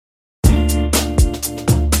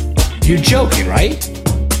You're joking, right?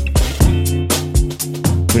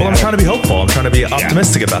 Well, I'm trying to be hopeful. I'm trying to be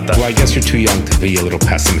optimistic about that. Well, I guess you're too young to be a little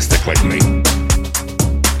pessimistic like me.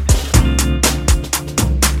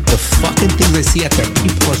 The fucking things I see out there,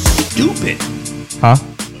 people are stupid. Huh?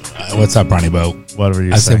 What's up, Ronnie Bo? Whatever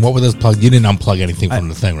you're I saying. said, what were those plugs? You didn't unplug anything from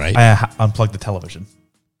the thing, right? I unplugged the television.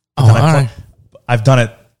 Oh, all right. I've done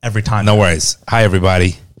it every time. No worries. Hi,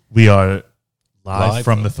 everybody. We are live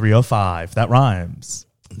from from the 305. That rhymes.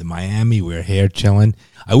 The Miami, we're here chilling.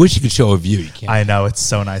 I wish you could show a view. You can't. I know, it's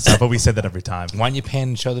so nice out, but we say that every time. Why don't you pan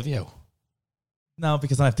and show the view? No,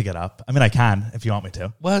 because I have to get up. I mean, I can if you want me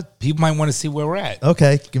to. Well, people might want to see where we're at.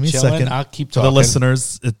 Okay, give me a Chilling, second. I'll keep To the talking.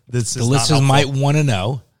 listeners, The listeners listeners might want to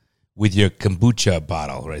know with your kombucha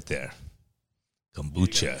bottle right there.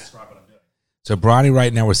 Kombucha. So, Bronny,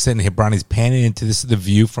 right now we're sitting here. Bronny's panning into this is the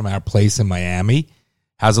view from our place in Miami.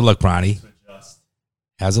 How's it look, Bronny?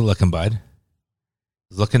 How's it looking, bud?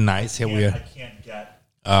 It's looking nice. Here we I are. can't get.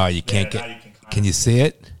 Oh, you can't now you get. can kind Can of you see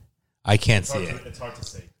it? I can't see it. It's hard to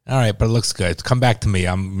see. All right, but it looks good. Come back to me.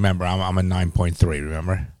 I'm a 9.3.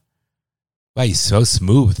 Remember? Wow, he's so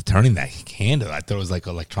smooth with turning that candle. I thought it was like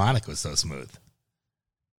electronic. It was so smooth.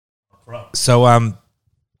 So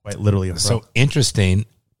Quite literally a pro. so interesting.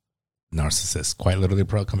 Narcissist, quite literally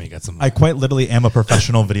pro. Come here, you got some. I quite literally am a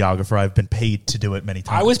professional videographer. I've been paid to do it many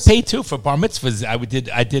times. I was paid too for bar mitzvahs. I did.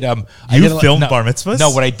 You filmed bar mitzvahs? No,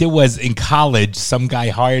 what I did was in college, some guy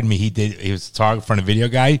hired me. He was a photographer and a video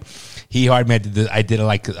guy. He hired me. I did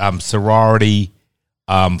like sorority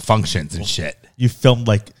functions and shit. You filmed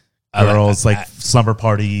like girls, like slumber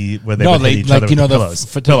party where they No, would hit like, each other like you know with the pillows.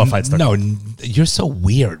 Pillow fights. No, you're so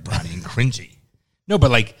weird, Bronny, and cringy. No,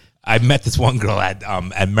 but like I met this one girl at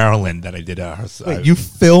Maryland that I did her. Wait, you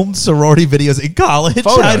filmed sorority videos in college?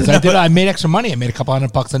 Photos. I, I made extra money. I made a couple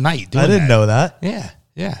 $100 a night. Doing I didn't know that.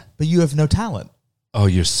 Yeah. But you have no talent. Oh,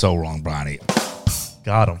 you're so wrong, Bronny.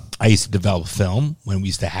 Got him. I used to develop film when we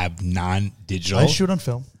used to have non-digital. I shoot on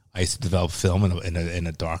film. I used to develop film in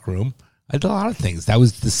a dark room. I did a lot of things. That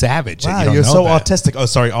was the savage. Wow, You don't you're know so that. autistic. Oh,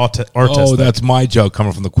 sorry, artistic. Oh, that's my joke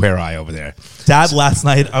coming from the queer eye over there. Dad, last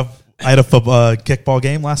night, I had a kickball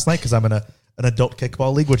game last night because I'm in an adult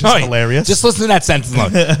kickball league, which is hilarious. Just listen to that sentence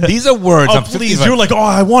alone. These are words. oh, I'm please. 55. You were like, oh,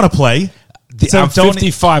 I want to play. So I'm don't-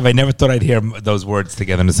 55. I never thought I'd hear those words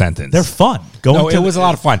together in a sentence. They're fun. It was a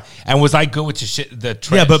lot of fun. And was I good with the shit?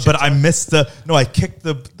 Yeah, but I missed the. No, I kicked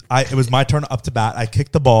the. It was my turn up to bat. I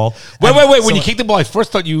kicked the ball. Wait. And When you kicked the ball, I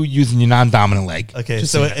first thought you were using your non-dominant leg. Okay,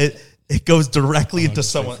 so it goes directly into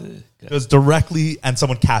someone. It goes directly, and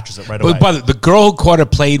someone catches it right away. But the girl who caught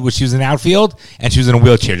it played was she was in outfield and she was in a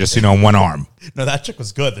wheelchair, just so you know, on one arm. No, that chick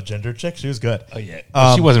was good. The ginger chick, she was good. Oh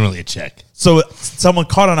yeah, she wasn't really a chick. So someone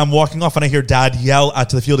caught it, and I'm walking off, and I hear Dad yell out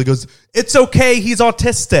to the field. He goes, "It's okay. He's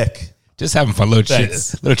autistic." Just having fun, little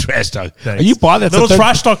Thanks. shit, little trash talk. Thanks. Are you bothered? Little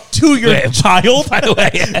trash talk to your child. By the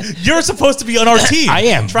way, You're supposed to be on our team. I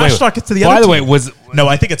am. Trash Wait, talk it to the by other the way, team. No,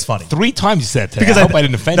 I think it's funny. 3 times you said that today. Because I hope I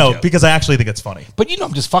didn't offend you. No, because I actually think it's funny. But you know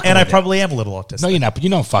I'm just fucking And with I probably am a little autistic. No, you're not. But you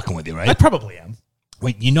know I'm fucking with you, right? I probably am.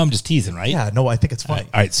 Wait, you know I'm just teasing, right? Yeah, no, I think it's funny.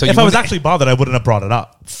 All right, so if you I was wouldn't- actually bothered, I wouldn't have brought it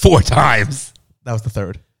up. 4 times. That was the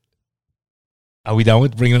third. Are we done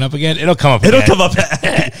with bringing it up again? It'll come up It'll again. come up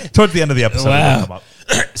towards the end of the episode. Wow. It'll come up.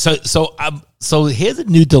 So here's a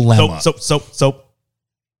new dilemma. So.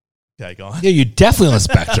 Okay, go on. Yeah, you're definitely on the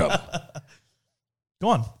spectrum. Go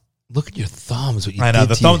on. Look at your thumbs. What you I know did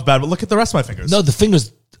the to you. thumb's bad, but look at the rest of my fingers. No, the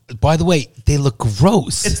fingers. By the way, they look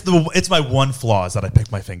gross. It's my one flaw is that I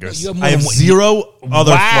pick my fingers. You have more I have than one- zero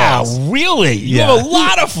other wow, flaws. really? You Yeah. have a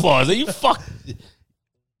lot of flaws. Are you fuck?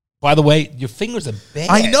 By the way, your fingers are bad.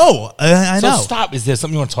 I know. I So know. stop. Is there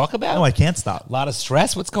something you want to talk about? No, I can't stop. A lot of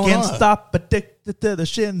stress. What's going Can't on? stop addicted to the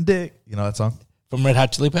shindig. You know that song? From Red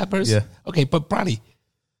Hot Chili Peppers. Yeah. Okay, but Bronny.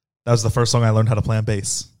 That was the first song I learned how to play on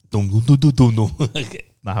bass. Okay.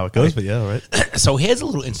 Not how it goes, but yeah, all right. So here's a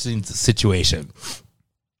little interesting situation.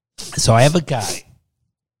 So I have a guy.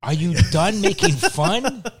 Are you done making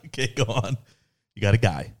fun? Okay, go on. You got a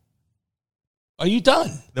guy. Are you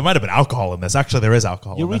done? There might have been alcohol in this. Actually, there is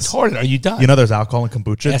alcohol You're in this. retarded. Are you done? You know there's alcohol in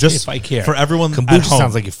kombucha? Ask me if I care. For everyone Kombucha at home.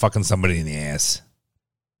 sounds like you're fucking somebody in the ass.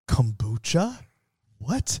 Kombucha?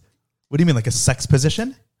 What? What do you mean, like a sex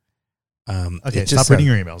position? Okay, it stop just reading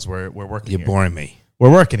sounds- your emails. We're working You're here. boring me.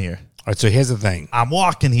 We're working here. All right, so here's the thing, I'm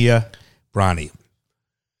walking here. Bronny.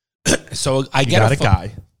 So I You get got a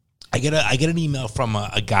guy. I get an email from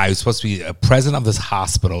a guy who's supposed to be a president of this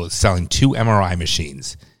hospital selling 2 MRI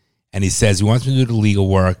machines, and he says he wants me to do the legal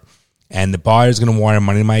work, and the buyer's going to wire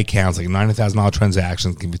money to my account, like a $90,000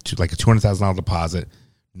 transaction, give me like a $200,000 deposit,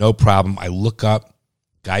 no problem. I look up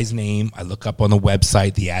Guy's name, I look up on the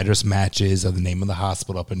website, the address matches of the name of the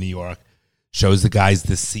hospital up in New York. Shows the guy's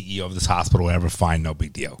the CEO of this hospital, whatever, fine, no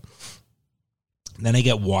big deal. Then I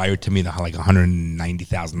get wired to me like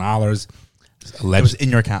 $190,000. It was in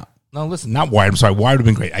your account. No, listen, not wired. I'm sorry, wired would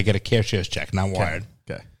have been great. I get a cashier's check, not wired.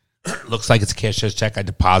 Okay. Looks like it's a cashier's check. I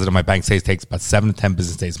deposit it. My bank says it takes about 7 to 10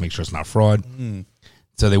 business days to make sure it's not fraud.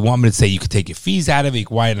 So they want me to say you could take your fees out of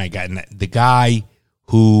it. Why? And I got the guy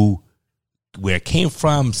where it came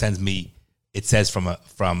from sends me. It says from a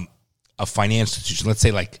financial institution. Let's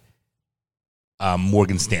say like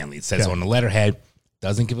Morgan Stanley. It says on the letterhead.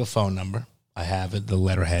 Doesn't give a phone number. I have it. The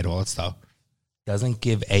letterhead, all that stuff. Doesn't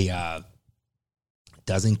give a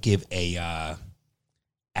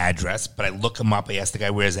address. But I look him up. I ask the guy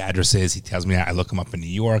where his address is. He tells me that. I look him up in New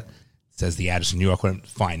York. It says the address in New York.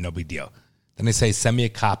 Fine, no big deal. Then they say, send me a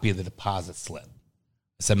copy of the deposit slip. I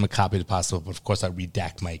send them a copy of the deposit slip, but of course I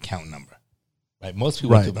redact my account number. Right? Most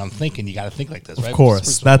people do, but I'm thinking you got to think like this, right? Of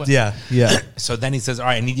course. That's, yeah. So then he says, all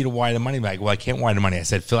right, I need you to wire the money back. Well, I can't wire the money. I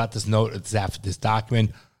said, fill out this note, this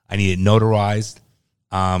document. I need it notarized.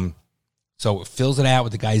 So it fills it out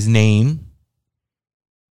with the guy's name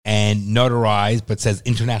and notarized, but says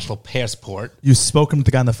international passport. You spoken with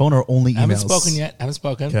the guy on the phone or only emails? I haven't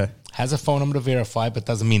spoken yet. Okay. Has a phone number to verify, but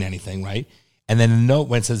doesn't mean anything, right? And then the note,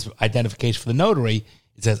 when it says identification for the notary,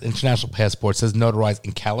 it says international passport, it says notarized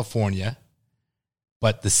in California,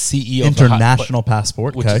 but the CEO international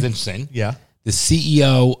passport, which is interesting. Yeah. The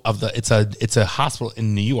CEO of it's a hospital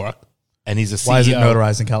in New York, and he's a CEO. Why is it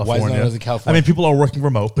notarized in California? Why is it notarized in California? I mean, people are working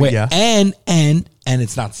remote, but yeah. And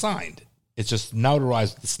it's not signed. It's just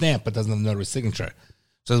notarized with the stamp, but doesn't have the notary signature.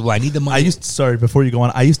 So, well, I need the money. Sorry, before you go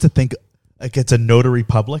on, I used to think like it's a notary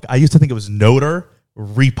public. I used to think it was Notar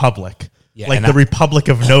Republic. Yeah, like the Republic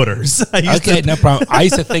of Notars. Okay, no problem. I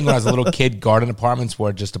used to think when I was a little kid, garden apartments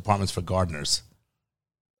were just apartments for gardeners.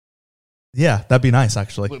 Yeah, that'd be nice,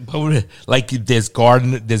 actually. But like there's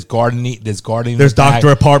gardening. There's doctor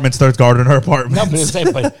apartments. There's gardener apartments. No, but I'm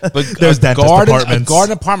saying, but there's dentist apartments. A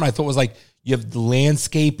garden apartment, I thought was like you have the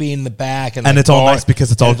landscaping in the back, and it's all nice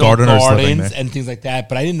because it's all gardeners living there and things like that.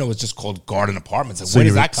 But I didn't know it was just called garden apartments. Like, where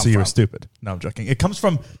does that come from? So you were stupid. No, I'm joking. It comes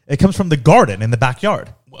from the garden in the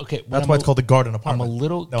backyard. Okay, that's why it's called the garden apartment. I'm a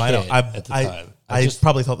little kid I know. at the time. I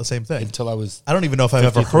probably thought the same thing until I was. I don't even know if I've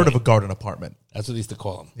ever heard of a garden apartment. That's what they used to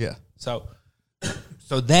call them. Yeah. So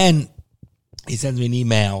then he sends me an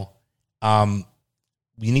email.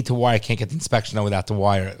 You need to wire. I can't get the inspection done without the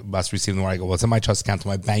wire. Must receive the wire. I go, well, it's in my trust account. So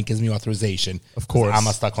my bank gives me authorization. Of course. I'm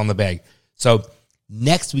stuck on the bag. So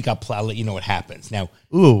next week I'll let you know what happens. Now,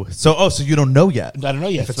 so you don't know yet. I don't know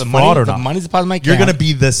yet. If it's fraud or not. The money's deposited in my account. You're going to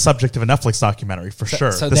be the subject of a Netflix documentary for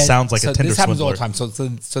sure. This sounds like a Tinder this happens swindler. all the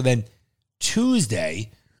time. So then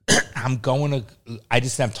Tuesday, I'm going to. I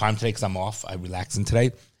just didn't have time today because I'm off. I'm relaxing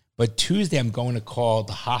today. But Tuesday, I'm going to call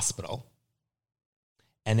the hospital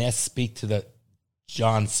and speak to the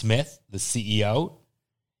John Smith, the CEO,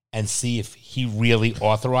 and see if he really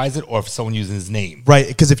authorized it or if someone using his name. Right,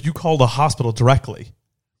 because if you call the hospital directly,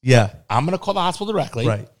 I'm going to call the hospital directly.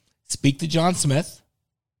 Right. Speak to John Smith,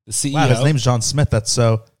 the CEO. Wow, his name's John Smith. That's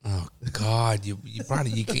so. Oh God, you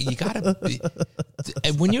gotta.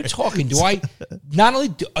 When you're talking, not only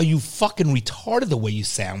are you fucking retarded the way you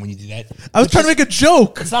sound when you do that? I was trying to make a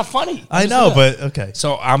joke. It's not funny. I know, but okay.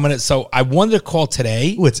 So I wanted to call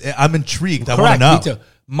today. Ooh, I'm intrigued. Correct, I want to know. Me too.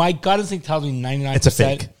 My gut instinct tells me 99%. It's a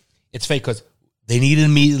fake. It's fake because they need it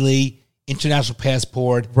immediately. International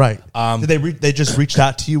passport. Right. Did they just reached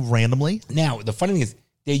out to you randomly? Now the funny thing is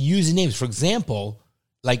they're using names. For example,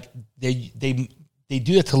 like they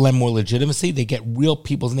do it to lend more legitimacy. They get real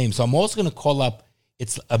people's names. So I'm also going to call up.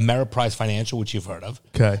 It's Ameriprise Financial, which you've heard of.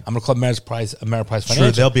 Okay. I'm going to call Ameriprise Financial.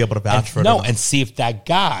 Sure, they'll be able to vouch for it. No, and see if that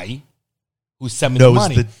guy who sent me the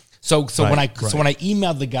money. So when I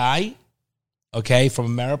emailed the guy, okay, from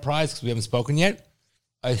Ameriprise because we haven't spoken yet,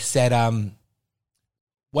 I said,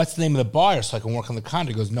 "What's the name of the buyer so I can work on the contract?"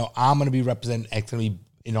 He goes, "No, I'm going to be representing. It's going to be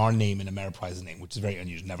in our name and Ameriprise's name, which is very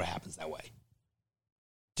unusual. Never happens that way."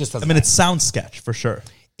 Just doesn't. It sounds sketch for sure.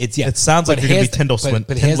 It sounds like you're going to be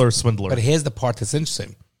Tinder swindler. But here's the part that's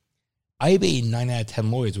interesting. I bet 9 out of 10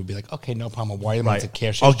 lawyers would be like, okay, no problem. Why am I to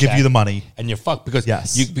cash? I'll give you the money, and you're fucked because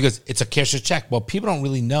it's a cashier's check. Well, people don't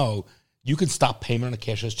really know you can stop payment on a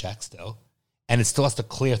cashier's check still, and it still has to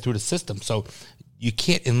clear through the system. So you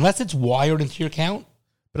can't unless it's wired into your account.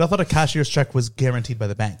 But I thought a cashier's check was guaranteed by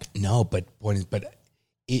the bank. No, but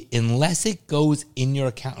unless it goes in your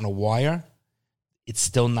account on a wire, it's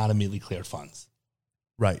still not immediately cleared funds.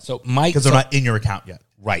 Right. So because they're not in your account yet.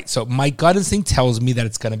 Right. So my gut instinct tells me that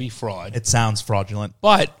it's going to be fraud. It sounds fraudulent.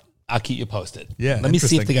 But I'll keep you posted. Yeah. Let me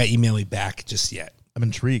see if the guy emailed me back just yet. I'm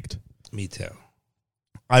intrigued. Me too.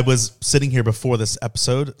 I was sitting here before this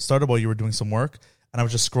episode started while you were doing some work, and I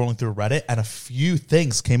was just scrolling through Reddit, and a few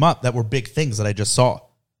things came up that were big things that I just saw.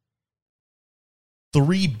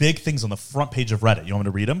 3 big things on the front page of Reddit. You want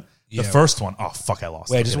me to read them? Yeah. The first one. Oh, fuck, I lost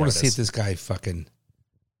it. Wait, I just Okay, want to there see it if this guy fucking...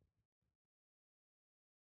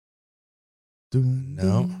 Doom,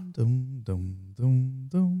 No. doom, doom, doom,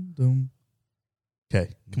 doom, doom.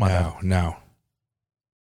 Okay, come on now. No.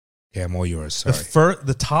 Okay, I'm all yours. Sorry.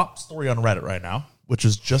 The top story on Reddit right now, which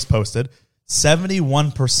was just posted,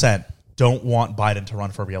 71% don't want Biden to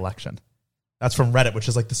run for re-election. That's from Reddit, which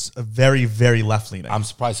is like this very, very left-leaning. I'm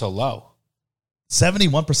surprised so low.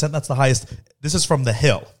 71%, that's the highest. This is from The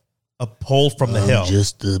Hill, a poll from The Hill.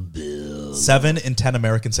 Just a bill. 7 in 10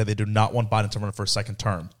 Americans say they do not want Biden to run for a second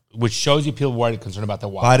term. Which shows you people worried and concerned about their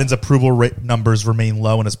wallet. Biden's approval rate numbers remain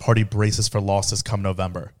low, and his party braces for losses come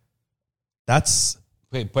November. That's...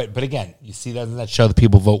 But again, you see, doesn't that show that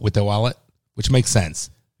people vote with their wallet? Which makes sense.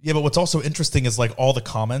 Yeah, but what's also interesting is like all the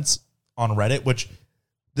comments on Reddit, which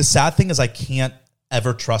the sad thing is I can't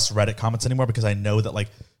ever trust Reddit comments anymore because I know that like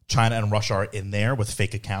China and Russia are in there with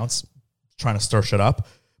fake accounts trying to stir shit up.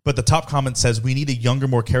 But the top comment says, we need a younger,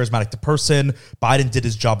 more charismatic person. Biden did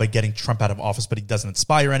his job by getting Trump out of office, but he doesn't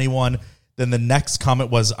inspire anyone. Then the next comment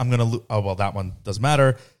was, I'm going to... Oh, well, that one doesn't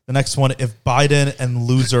matter. The next one, if Biden and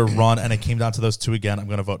loser run and it came down to those two again, I'm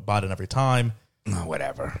going to vote Biden every time. Oh,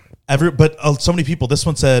 whatever. But so many people, this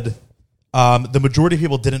one said the majority of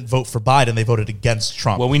people didn't vote for Biden. They voted against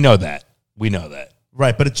Trump. Well, we know that.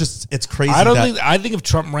 Right, but it's crazy. I think if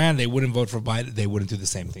Trump ran, they wouldn't vote for Biden. They wouldn't do the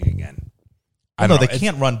same thing again. No, they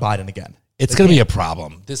can't run Biden again. It's going to be a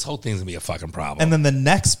problem. This whole thing's going to be a fucking problem. And then the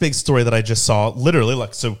next big story that I just saw, literally,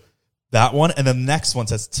 like, so that one, and then the next one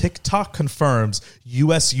says TikTok confirms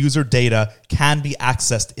U.S. user data can be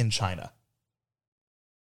accessed in China.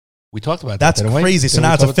 We talked about that. That's crazy. So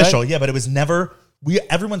now it's official. That? Yeah, but it was never...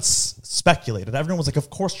 Everyone speculated. Everyone was like, of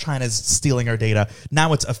course China's stealing our data.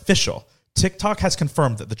 Now it's official. TikTok has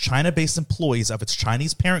confirmed that the China-based employees of its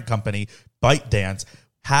Chinese parent company, ByteDance,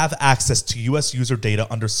 have access to U.S. user data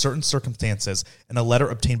under certain circumstances in a letter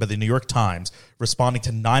obtained by the New York Times responding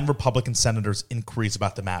to 9 Republican senators' inquiries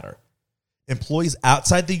about the matter. Employees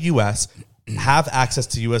outside the U.S. have access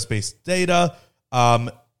to U.S.-based data,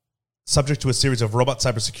 subject to a series of robust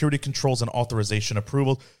cybersecurity controls and authorization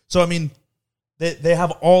approvals. So, I mean, they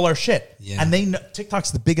have all our shit. Yeah. And they know,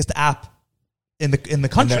 TikTok's the biggest app in the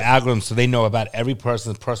country. And their algorithms, so they know about every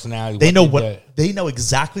person's personality. They know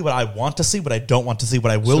exactly what I want to see, what I don't want to see,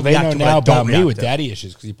 what I will so they react know to, now what I don't about me react with to. daddy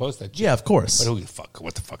issues because you post that shit. Yeah, of course. But who the fuck?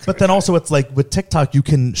 What the fuck? But then also it's like with TikTok, you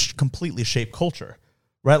can completely shape culture,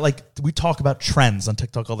 right? Like we talk about trends on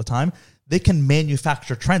TikTok all the time. They can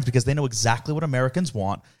manufacture trends because they know exactly what Americans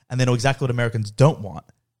want and they know exactly what Americans don't want.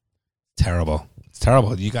 Terrible. It's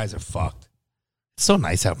terrible. You guys are fucked. It's so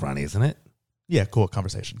nice out, Ronnie, isn't it? Yeah, cool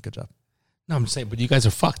conversation. Good job. No, I'm saying, but you guys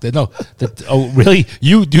are fucked. No, oh, really?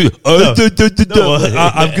 You do? I'm doing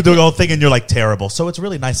the whole thing, and you're like terrible. So it's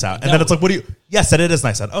really nice out, and then it's like, what do you? Yes, and it is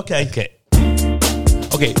nice out. Okay.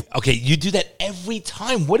 You do that every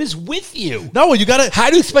time. What is with you? No, you got to. How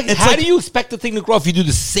do you expect the thing to grow if you do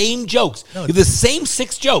the same jokes? No, you have the same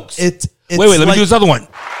 6 jokes. It's wait. Let me do this other one.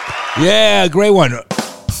 Yeah, great one.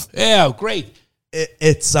 Yeah, great.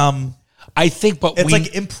 I think, but it's like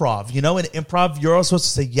improv. You know, in improv, you're always supposed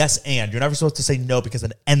to say yes and. You're never supposed to say no because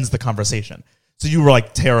it ends the conversation. So you were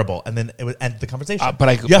like terrible, and then it would end the conversation. But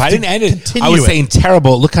I didn't end it. I was saying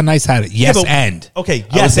terrible. Look how nice I had it. Yes, and. Okay,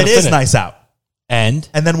 yes, it is nice out. And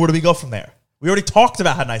then where do we go from there? We already talked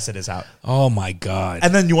about how nice it is out. Oh my God.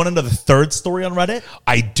 And then you want to know the third story on Reddit?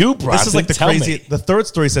 I do, bro. This is like the crazy. The third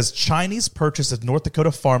story says Chinese purchase of North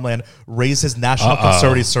Dakota farmland raises national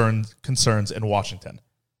concerns in Washington.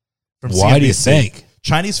 From Why CNBC. do you think?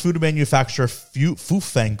 Chinese food manufacturer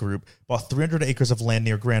Fufeng Group bought 300 acres of land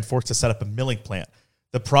near Grand Forks to set up a milling plant.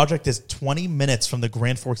 The project is 20 minutes from the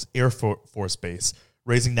Grand Forks Air Force Base,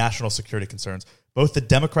 raising national security concerns. Both the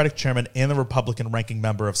Democratic chairman and the Republican ranking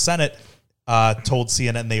member of Senate told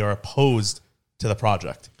CNN they are opposed to the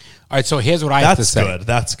project. All right, so here's what I have to say.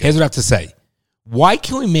 That's good. Here's what I have to say. Why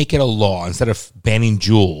can't we make it a law instead of banning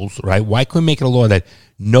jewels, right? Why can't we make it a law that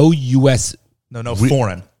no U.S.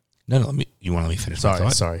 foreign. No, you want to let me finish my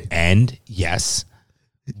thought? Sorry. And yes.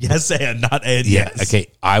 Yes, and not and yeah, yes. Okay,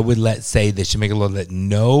 I would say they should make a law that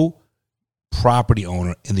no property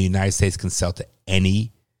owner in the United States can sell to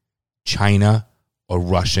any China or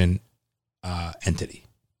Russian entity.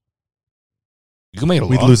 You can make it a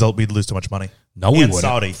law. We'd lose too much money. No, we wouldn't.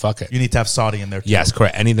 Saudi. Fuck it. You need to have Saudi in there too. Yes,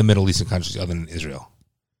 correct. Any of the Middle Eastern countries other than Israel.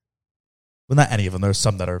 Well, not any of them. There's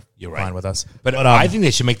some that are You're fine right. with us. But I think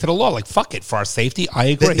they should make that a law. Like, fuck it. For our safety, I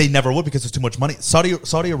agree. They never would because there's too much money.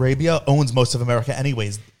 Saudi Arabia owns most of America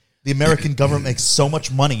anyways. The American government makes so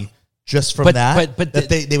much money just from that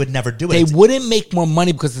they would never do it. They wouldn't make more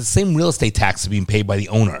money because the same real estate tax is being paid by the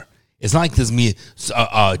owner. It's not like there's me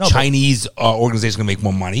Chinese organization going to make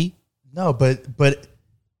more money. No, but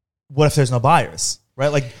what if there's no buyers,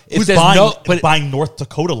 right? Like, If who's there's buying North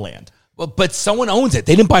Dakota land? But someone owns it.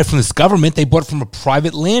 They didn't buy it from this government. They bought it from a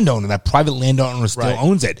private landowner. That private landowner still Right.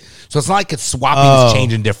 owns it. So it's not like it's swapping, it's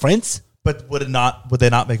changing difference. But would they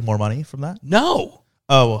not make more money from that? No.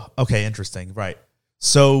 Oh, okay, interesting. Right.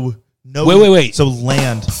 So no. Wait. So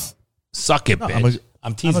land. Suck it, No, bitch.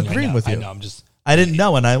 I'm teasing. I'm agreeing I know, with you. I know. I'm just I didn't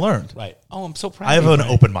know, and I learned. right. Oh, I'm so proud. I have of an you,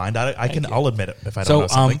 Brian. open mind. I'll admit it if I don't know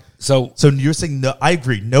something. So So you're saying no? I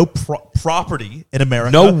agree. No property in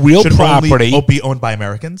America. No real should property. only be owned by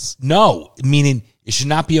Americans. no, meaning it should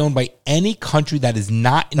not be owned by any country that is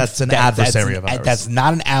not That's an adversary of ours. That's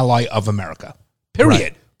not an ally of America. Period.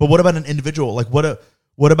 Right. But what about an individual? Like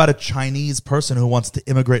what about a Chinese person who wants to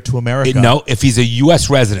immigrate to America? No, if he's a U.S.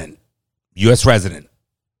 resident.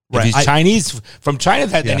 If Right. he's Chinese from China,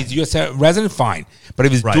 then Yeah. he's a U.S. resident, fine. But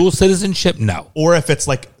if he's Right. dual citizenship, no. Or if it's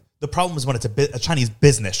like the problem is when it's a Chinese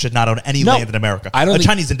business should not own any No, land in America. I don't a think-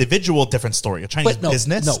 Chinese individual, different story. A Chinese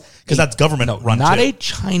business, because that's government run not too. a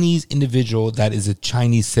Chinese individual that is a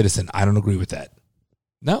Chinese citizen. I don't agree with that.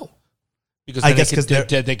 No, because I then guess they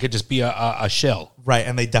 'cause they could just be a shill. Right,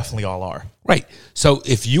 and they definitely all are. Right. So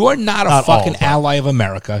if you are not a Not all, fucking but- ally of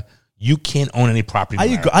America, you can't own any property. In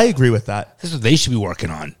America. I agree with that. This is what they should be working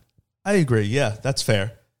on. I agree. Yeah, that's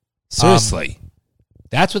fair. Seriously,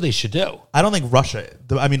 that's what they should do. I don't think Russia.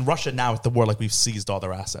 Russia now with the war, like we've seized all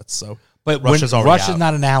their assets. So, But Russia's already Russia's out.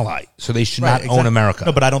 not an ally, so they should Right, not own exactly. America.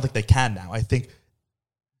 No, but I don't think they can now. I think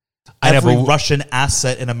I know, every but- Russian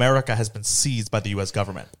asset in America has been seized by the U.S.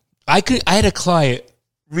 government. I had a client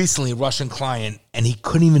recently, a Russian client, and he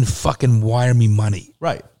couldn't even fucking wire me money.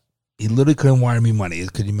 Right. He literally couldn't wire me money.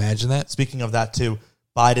 Could you imagine that? Speaking of that too,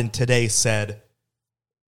 Biden today said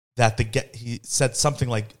that he said something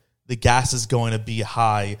like the gas is going to be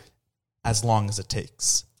high as long as it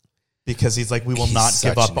takes, because he's like, we will He's not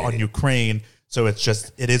give such up an on idiot. Ukraine. So it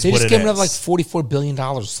is They what just it gave is. him like $44 billion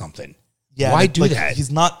or something. Yeah, Why and do like, that?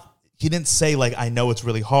 He didn't say like, I know it's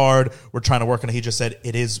really hard, we're trying to work on it. He just said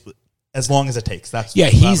it is as long as it takes. That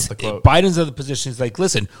was the quote. Biden's other position is like,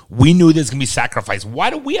 listen, we knew there's gonna be sacrifice. Why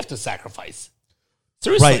do we have to sacrifice?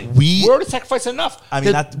 Seriously, Right, we're already sacrificed enough. I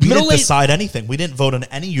mean, we didn't decide anything. We didn't vote on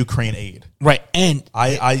any Ukraine aid. right, and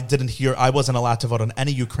I wasn't allowed to vote on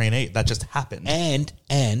any Ukraine aid. That just happened.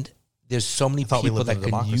 and there's so many thought we people lived in that a can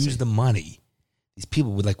democracy. use the money. These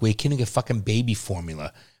people would like, we can't get fucking baby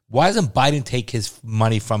formula. Why doesn't Biden take his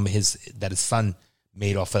money from his son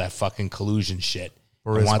made off of that fucking collusion shit?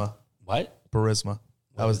 and Burisma. What? Burisma.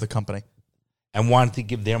 That was the company. And wanted to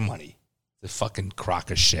give their money. The fucking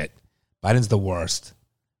crock of shit. Biden's the worst.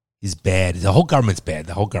 He's bad. The whole government's bad.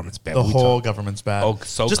 The whole government's bad. Oh,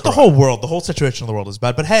 so just corrupt. the whole world, the whole situation in the world is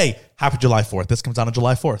bad. But hey, happy July 4th. This comes out on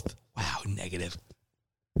July 4th. Wow, negative.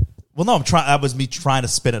 Well, no, that was me trying to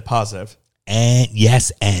spin it positive. And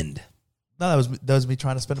yes, and. No, that was me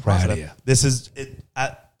trying to spin it Proud of positive. you. This is it.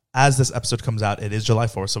 As this episode comes out, it is July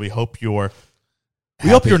 4th. So we hope you're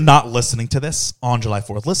not listening to this on July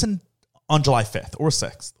 4th. Listen on July 5th or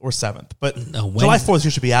 6th or 7th. But No, July 4th, you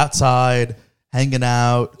should be outside, hanging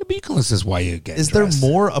out. But you can listen to why you get Is dressed. there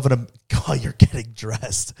more of an... Oh, you're getting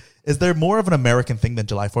dressed. Is there more of an American thing than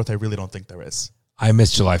July 4th? I really don't think there is. I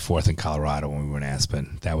missed July 4th in Colorado when we were in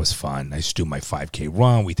Aspen. That was fun. I used to do my 5K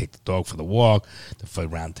run. We take the dog for the walk,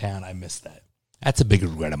 around town. I missed that. That's a big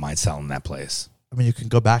regret of mine selling that place. I mean, you can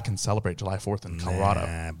go back and celebrate July 4th in Colorado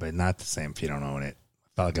Nah, but not the same if you don't own it. I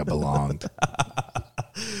felt like I belonged.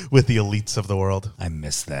 with the elites of the world. I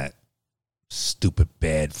missed that. Stupid,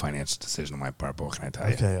 bad financial decision on my part, but what can I tell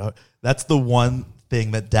you? Okay, that's the one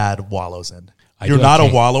thing that Dad wallows in. I You're do, not I a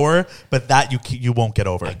can't- wallower, but that you won't get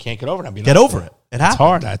over. I can't get over it. Get over it. It It's happens.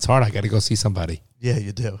 hard. It's hard. I got to go see somebody. Yeah,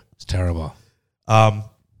 you do. It's terrible.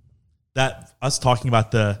 That us talking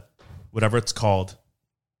about the whatever it's called.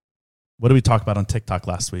 What did we talk about on TikTok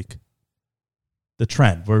last week? The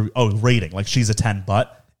trend. Rating. Like she's a 10,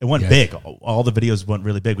 but it went Yeah. big. All the videos went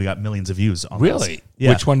really big. We got millions of views on Really? this. Yeah.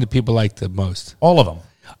 Which one do people like the most? All of them.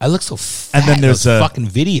 I look so fat. And then there's those a- fucking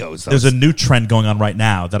videos. There's a new trend going on right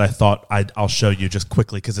now that I thought I'll show you just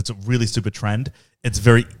quickly because it's a really stupid trend. It's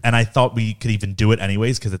and I thought we could even do it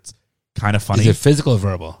anyways because it's kind of funny. Is it physical or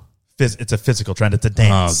verbal? It's a physical trend. It's a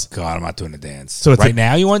dance. Oh, God, I'm not doing a dance. So it's right a-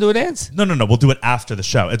 now you want to do a dance? No. We'll do it after the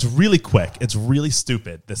show. It's really quick. It's really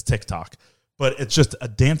stupid, this TikTok. But it's just a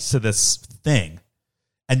dance to this thing,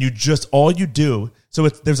 and all you do. So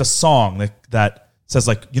there's a song that says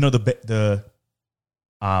like, you know,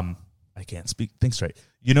 I can't think straight.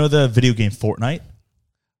 You know the video game Fortnite?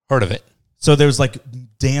 Heard of it? So there's like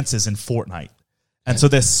dances in Fortnite, and so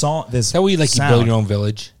this song, Is that where you like you build your own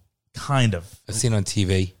village? Kind of. I've seen it on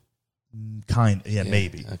TV. Yeah,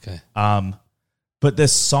 maybe. Okay. But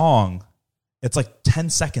this song, it's like 10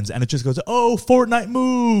 seconds, and it just goes, "Oh, Fortnite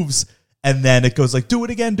moves," and then it goes like, "Do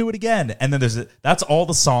it again, do it again," and then that's all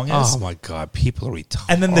the song is. Oh my god, people are retarded.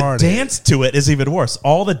 And then the dance to it is even worse.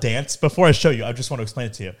 All the dance, before I show you, I just want to explain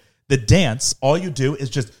it to you. The dance, all you do is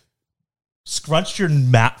just scrunch your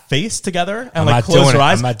matte face together and like close your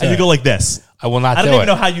eyes, and you go like this. I will not do it. I don't even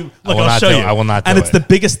know how you look. I'll show you. I will not do it. And it's the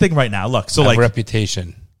biggest thing right now. Look, so I have like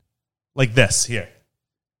reputation. Like this here.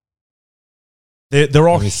 They're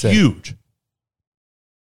all huge.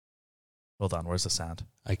 Hold on, where's the sound?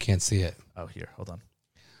 I can't see it. Oh, here, hold on.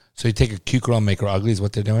 So you take a cute girl and make her ugly is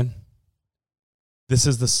what they're doing? This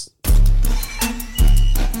is this.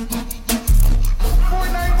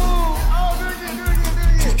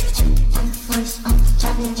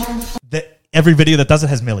 Every video that does it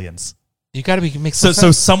has millions. You got to be mixed.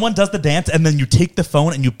 So someone does the dance, and then you take the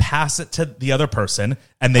phone and you pass it to the other person,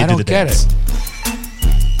 and they do the dance.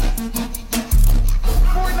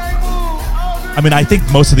 I mean, I think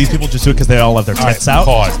most of these people just do it because they all have their tits out.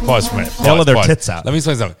 Pause for a minute. They all have their tits out. Let me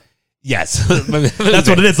explain something. Yes. That's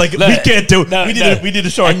what it is. Like, we can't do it. We need to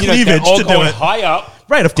show our cleavage to do it. High up.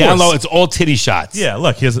 Right, of course. Down low, it's all titty shots. Yeah,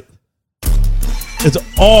 look. It's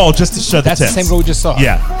all just to show the tits. That's the same girl we just saw.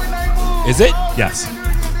 Yeah. Is it? Yes.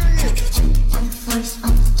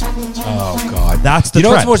 Oh, God. That's the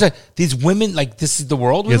trend. What's more sad? These women, like, this is the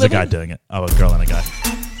world we Here's live a guy in? doing it. Oh, a girl and a guy.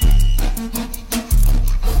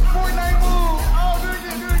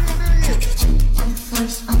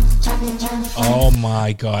 Oh,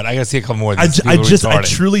 my God. I got to see a couple more of I these. I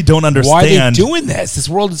truly don't understand. Why are they doing this? This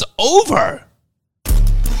world is over.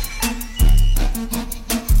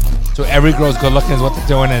 So every girl's good looking is what they're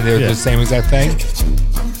doing, and they're the same exact thing?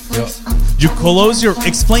 You close your...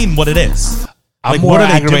 Explain what it is. I'm like, more what are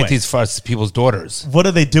they aggravated doing? these first people's daughters. What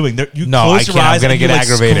are they doing? You No, close I your can't. eyes I'm going to and get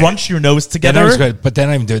you, aggravated. scrunch your nose Then together. good, but then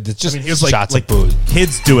I'm doing it's just here's shots like of booze.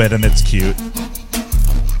 Kids do it, and it's cute.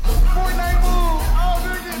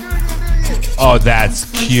 Oh, that's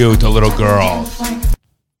cute, a little girl.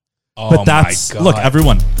 Oh, But that's... my God. Look,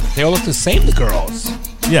 everyone... They all look the same, the girls.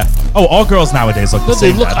 Yeah. Oh, all girls nowadays look the No, they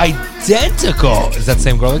same. look Dad. identical. Is that the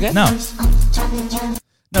same girl again? No.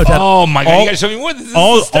 No, Dad. Oh, my God. You got to show me more. This is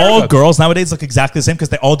All hysterical. girls nowadays look exactly the same because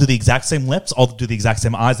they all do the exact same lips, all do the exact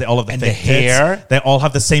same eyes, they all have the And fake the hair. tits, they all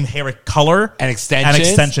have the same hair color And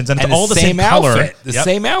extensions. and it's all the same color. Outfit. The Yep.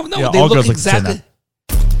 same outfit. No, Yeah, they all look girls look the same exactly.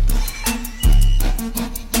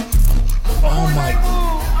 Oh, my.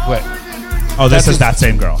 What? Oh, this That's is that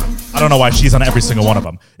same girl. I don't know why she's on every single one of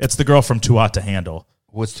them. It's the girl from Too Hot to Handle.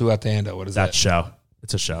 What's Too Hot to Handle? What is That that? show.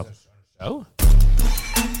 It's a show. Oh.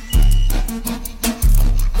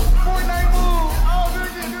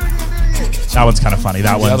 That one's kind of funny.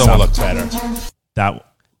 That The one's other one looks better. that.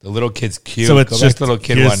 The little kid's cute. So it's Go back just to the little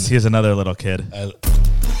kid here's, one. here's another little kid. Uh,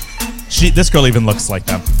 This girl even looks like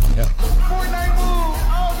them. yeah.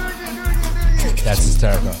 That's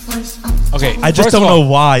hysterical. Okay, I just first don't of all, know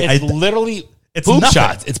why. It's literally it's boob nothing.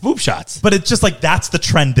 shots. It's boob shots. But it's just like that's the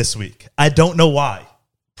trend this week. I don't know why.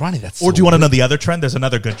 Bronny, that's Or do you want to know the other trend? There's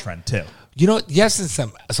another good trend too. You know, yes, and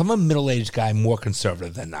some a middle-aged guy more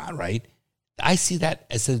conservative than not, right? I see that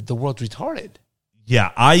as the world's retarded.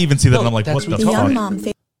 Yeah, I even see that and I'm like, that's what the The young fuck? mom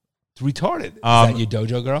It's retarded. Is that your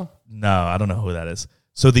dojo girl? No, I don't know who that is.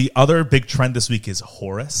 So the other big trend this week is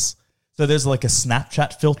Horus. So there's like a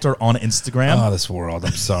Snapchat filter on Instagram. Oh, this world.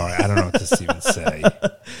 I'm sorry. I don't know what to even say.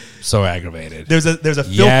 So aggravated. There's a filter.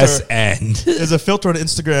 Yes, and There's a filter on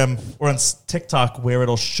Instagram or on TikTok where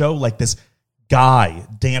it'll show like this guy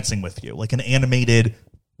dancing with you, like an animated,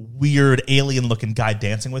 weird, alien-looking guy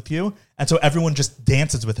dancing with you, and so everyone just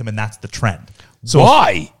dances with him, and that's the trend. So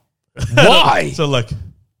why? Why? So look,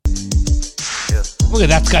 Look at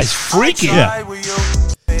that guy's freaky. yeah.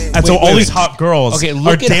 And so Wait, all wait, these wait. hot girls Okay, are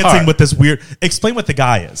look at dancing her. with this weird. Explain what the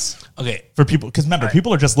guy is Okay. for people, because remember,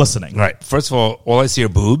 people are just listening. Right. First of all I see are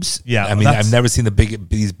boobs. Yeah, I mean, that's- I've never seen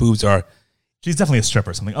these boobs are. She's definitely a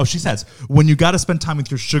stripper or something. Oh, she says, when you got to spend time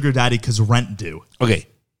with your sugar daddy because rent due. Okay.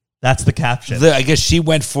 That's the caption. I guess she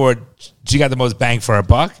got the most bang for her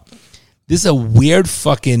buck. This is a weird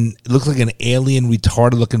fucking, it looks like an alien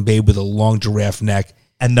retarded looking babe with a long giraffe neck.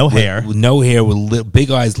 And no hair. With no hair, with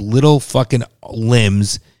big eyes, little fucking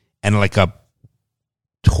limbs, and like a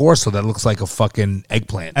torso that looks like a fucking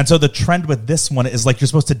eggplant. And so the trend with this one is like you're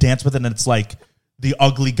supposed to dance with it, and it's like the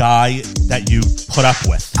ugly guy that you put up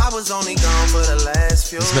with. I was only gone for the last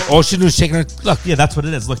few. All she knew was shaking her. Look, Yeah, that's what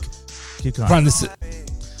it is. Look, keep going. Brian, this is,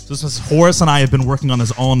 So this was Horace and I have been working on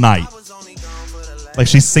this all night. Like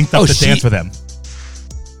she synced up Oh, to she- dance with him.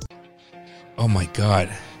 oh my God.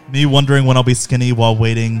 Me wondering when I'll be skinny while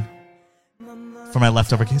waiting for my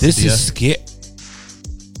leftover quesadilla. This is scary.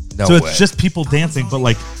 No so way. it's just people dancing, but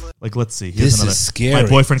like let's see. Here's This is another. scary. My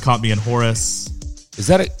boyfriend caught me in Horace. Is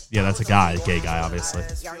that a Yeah, that's a guy, a gay guy, obviously.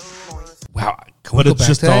 wow? Can we But go it's back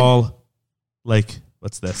just to that? all like,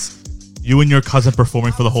 what's this? You and your cousin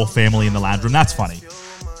performing for the whole family in the lounge room. That's funny.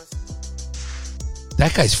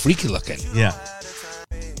 That guy's freaky looking. Yeah.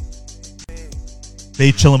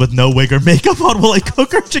 They chilling with no wig or makeup on while I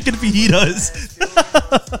cook her chicken fajitas.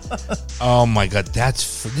 Oh my God,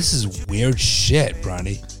 this is weird shit,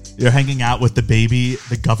 Bronny. You're hanging out with the baby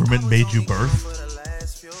the government made you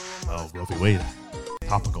birth. Oh, Roe v. Wade.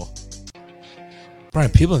 Topical. Brian,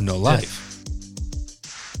 people have no life.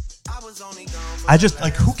 I just,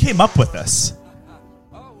 like, who came up with this?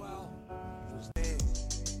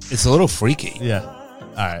 It's a little freaky. Yeah.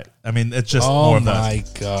 All right. I mean, it's just Oh more of those. my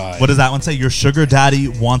God. What does that one say? Your sugar daddy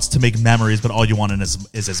wants to make memories, but all you want is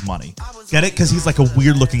his money. Get it? Because he's like a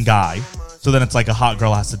weird looking guy. So then it's like a hot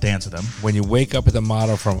girl has to dance with him. When you wake up with a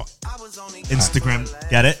model from Instagram.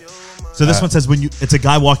 Get it? So this one says it's a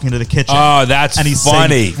guy walking into the kitchen. Oh, that's and he's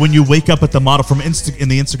funny. saying, when you wake up at the model from in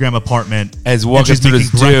the Instagram apartment, As and walking she's through making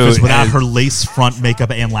this breakfast dude without and- her lace front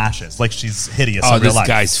makeup and lashes, like she's hideous Oh, in real this life.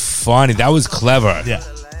 guy's funny. That was clever. Yeah.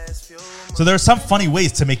 So there are some funny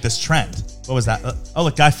ways to make this trend. What was that? Oh,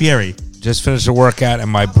 look, Guy Fieri. Just finished a workout and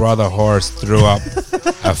my brother Horace threw up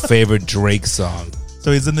a favorite Drake song.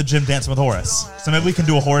 So he's in the gym dancing with Horace. So maybe we can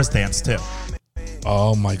do a Horace dance too.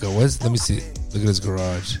 Oh my God. Let me see. Look at his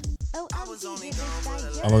garage.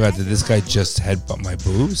 Oh my God, did this guy just headbutt my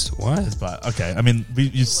boobs? What? But okay, I mean,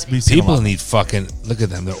 we've seen People a lot. need fucking, look at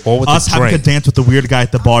them. They're all with Us the having to drink. dance with the weird guy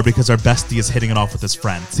at the bar because our bestie is hitting it off with his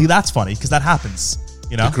friend. See, that's funny because that happens.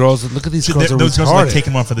 You know, The girls, look at these girls. those Are girls are like retarded.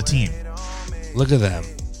 taking one for the team. Look at them.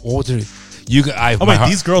 All their, Oh wait,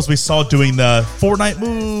 these girls we saw doing the Fortnite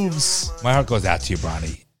moves. my heart goes out to you,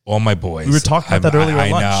 Bronny. All my boys. We were talking about that earlier I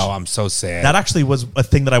at lunch. know. I'm so sad. That actually was a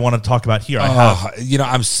thing that I wanted to talk about here.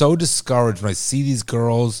 I'm so discouraged when I see these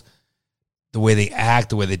girls, the way they act,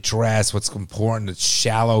 the way they dress, what's important. It's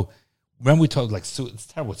shallow. Remember we talked like it's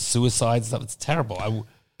terrible with suicide stuff. It's terrible.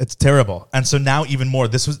 It's terrible. And so now even more.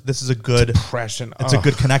 This is a good Depression. It's a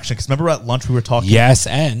good connection because remember at lunch we were talking. Yes,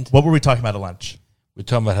 and What were we talking about at lunch? we're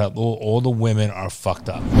talking about how all the women are fucked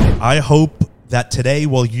up. I hope that today,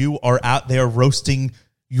 while you are out there roasting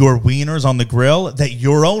your wieners on the grill, that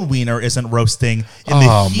your own wiener isn't roasting in the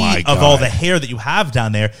Oh, my heat of God. all the hair that you have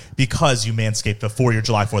down there because you manscaped before your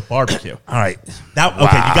July 4th barbecue. All right. That okay,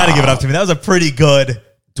 you got to give it up to me. That was a pretty good.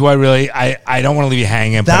 Do I really? I don't want to leave you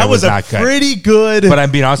hanging. But That it was was a not good. pretty good. But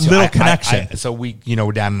I'm being honest with you, little connection. so we're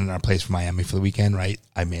down in our place for Miami for the weekend, right?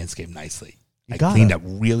 I manscaped nicely. I gotta. cleaned up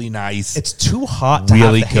really nice. It's too hot to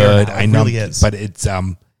really have the hair good. now. I It know, really is. but it's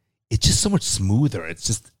just so much smoother. It's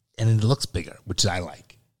just and it looks bigger, which I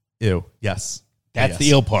like. Ew. Yes. That's Yes.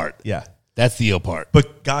 the ill part. Yeah. That's the ill part.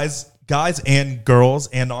 But guys and girls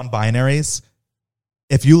and non-binaries,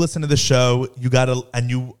 if you listen to the show, you gotta and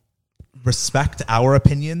you respect our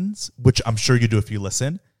opinions, which I'm sure you do if you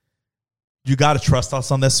listen. You gotta trust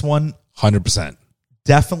us on this one. 100%.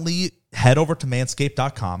 Definitely head over to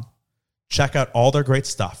manscaped.com. Check out all their great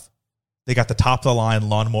stuff. They got the top of the line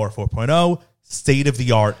Lawnmower 4.0, state of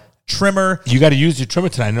the art trimmer. You got to use your trimmer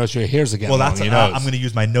tonight. I notice your hair's again. Well, that's long, I'm going to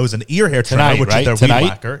use my nose and ear hair trimmer, Tonight, which right? is their Tonight? weed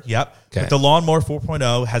whacker. Yep. Okay. But the Lawnmower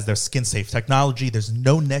 4.0 has their skin safe technology. There's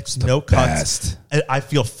no nicks, no cuts. best. I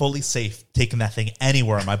feel fully safe taking that thing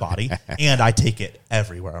anywhere on my body, and I take it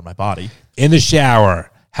everywhere on my body. in the shower.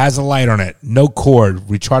 Has a light on it. No cord.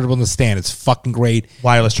 Rechargeable in the stand. It's fucking great.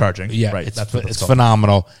 Wireless charging. Yeah, right. it's, That's what it's called.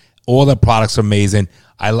 phenomenal. All the products are amazing.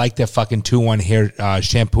 I like their fucking 2-in-1 hair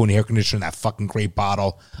shampoo and hair conditioner in that fucking great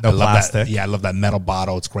bottle. No I love plastic. That. Yeah, I love that metal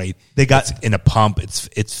bottle. It's great. They got- it's in a pump.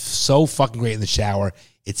 It's so fucking great in the shower.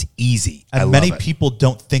 It's easy. I And love many it. people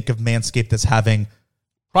don't think of Manscaped as having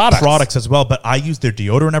products as well, but I use their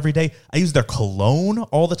deodorant every day. I use their cologne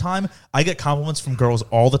all the time. I get compliments from girls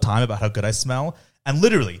all the time about how good I smell. And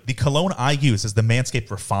literally, the cologne I use is the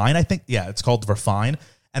Manscaped Refine. I think, yeah, it's called Refine.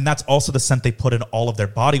 And that's also the scent they put in all of their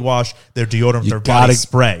body wash, their deodorant, their body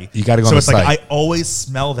spray. You gotta go So on it's the like site. I always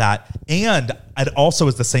smell that. And it also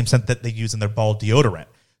is the same scent that they use in their ball deodorant.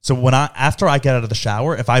 So after I get out of the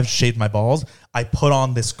shower, if I've shaved my balls, I put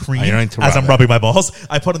on this cream you don't need to as rub I'm it. rubbing my balls.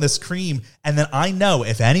 I put on this cream, and then I know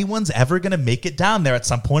if anyone's ever going to make it down there at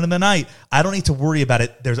some point in the night, I don't need to worry about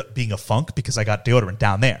it. There's being a funk because I got deodorant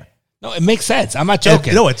down there. No, it makes sense. I'm not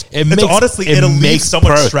joking. Honestly, it'll leave so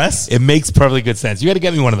much stress. It makes perfectly good sense. You got to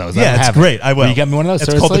get me one of those. I Yeah, don't it's have great. it. I will. Will you get me one of those? It's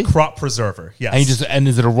Seriously? called the Crop Preserver. Yes. And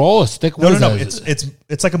is it a roll, a stick? What No. is that?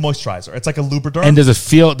 It's like a moisturizer. It's like a Lubriderm. And does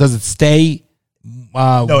it stay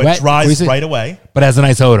no, wet? it dries Greasy? right away, But has a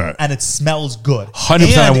nice odor. and it smells good. 100%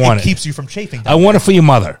 And I want it. keeps you from chafing. I want it for your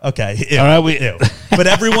mother. Okay. Ew, All right, ew. But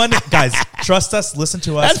everyone, guys, trust us. Listen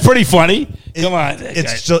to us. That's pretty funny. Come on.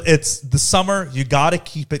 It's the summer. You got to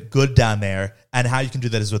keep it good down there. And how you can do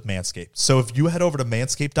that is with Manscaped. So if you head over to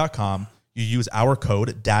manscaped.com, you use our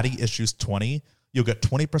code DaddyIssues20, you'll get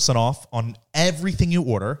 20% off on everything you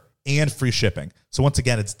order and free shipping. So once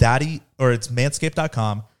again, it's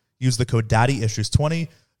manscaped.com. Use the code DaddyIssues20.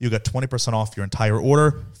 You'll get 20% off your entire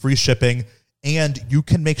order, free shipping, and you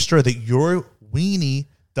can make sure that your weenie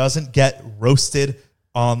doesn't get roasted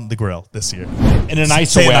on the grill this year. In a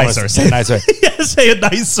nicer Say it way. nicer. Say it nicer. Yeah, say it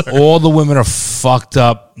nicer. All the women are fucked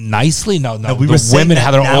up nicely. No. We were The saying women, that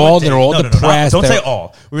how they're all nowadays- depressed. Don't say They're-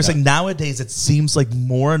 all. We were saying nowadays it seems like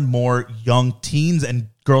more and more young teens and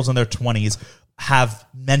girls in their 20s have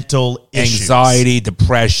mental issues. Anxiety,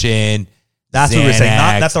 depression. That's what we were saying.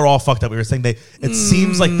 Not Xanax. that they're all fucked up. We were saying it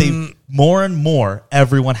seems like more and more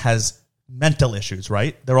everyone has mental issues,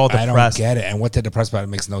 right? They're all I depressed. don't get it. And what they're depressed about, it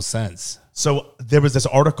makes no sense. So there was this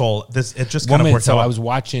article. It just kind of worked So out. I was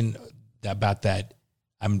watching about that.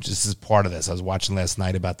 I'm just as part of this. I was watching last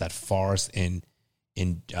night about that forest in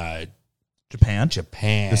Japan.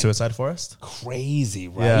 Japan. The suicide forest. Crazy,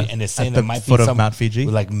 right? Yeah. And they're saying At there the might foot be of some Mount Fiji?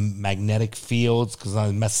 with like magnetic fields because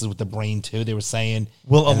it messes with the brain too. They were saying.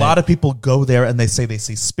 Well, a lot of people go there and they say they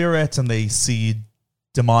see spirits and they see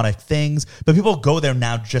demonic things, but people go there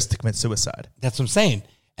now just to commit suicide. That's what I'm saying.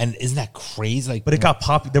 And isn't that crazy? Like, But it got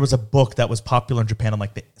popular. There was a book that was popular in Japan in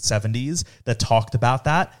like the 70s that talked about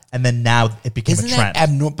that, and then now it became isn't a trend. that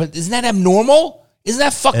abnormal? But isn't that abnormal? Isn't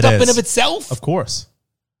that fucked It up in is. of itself? Of course.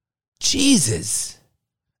 Jesus.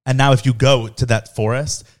 And now if you go to that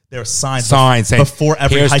forest, there are signs Saying, before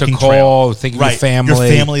every here's hiking to call, trail. think of Right. your family.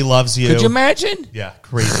 Your family loves you. Could you imagine? Yeah,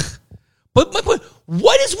 crazy. But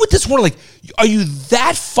what is with this world? Like, are you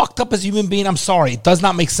that fucked up as a human being? I'm sorry. It does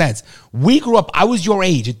not make sense. We grew up, I was your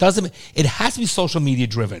age. It has to be social media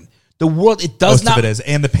driven. The world, it does Most not. of it is.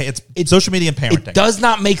 And it's social media and parenting. It does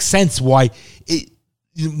not make sense why. This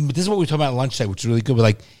is what we were talking about at lunch today, which is really good. But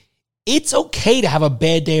like, it's okay to have a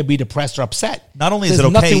bad day or be depressed or upset. Not only is There's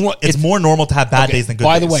it okay, nothing it's more normal to have bad days than good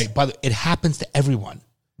by days. the way, it happens to everyone.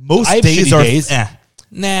 Most I have days shitty are days. eh.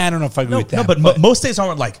 Nah, I don't know if I agree No, with that. no, but most days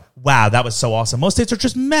aren't like, wow, that was so awesome. Most days are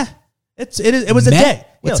just meh. It was a Meh? day.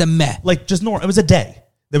 What's a meh? Like just normal. It was a day.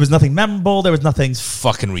 There was nothing memorable. There was nothing.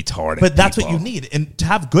 fucking retarded. But that's people. what you need. And to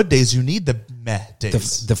have good days, you need the meh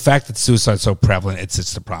days. The fact that suicide's so prevalent,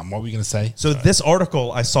 it's the problem. What were you going to say? So this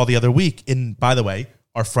article I saw the other week by the way,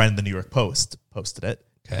 our friend, the New York Post, posted it.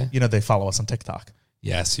 Okay. You know, they follow us on TikTok,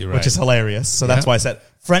 Yes, you're right. which is hilarious. So that's why I said,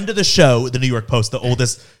 friend of the show, the New York Post, the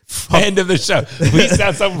oldest. End of the show. We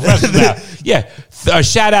sound so professional now. Yeah.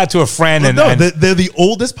 Shout out to a friend. They're the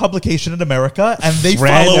oldest publication in America, and they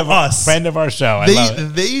follow us. Friend of our show. I love it.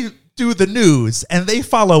 They do the news, and they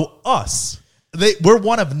follow us. We're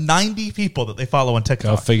one of 90 people that they follow on Go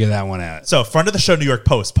TikTok. figure that one out. So, friend of the show, New York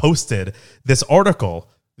Post, posted this article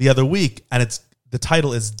the other week, and the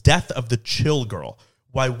title is "Death of the Chill Girl: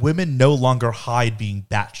 Why Women No Longer Hide Being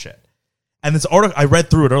Batshit." And this article, I read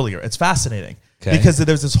through it earlier. It's fascinating because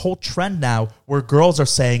there's this whole trend now where girls are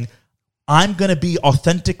saying, "I'm going to be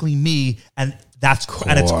authentically me," and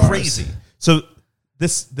and it's crazy. So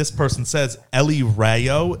this person says, Ellie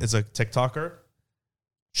Rayo is a TikToker.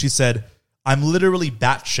 She said, "I'm literally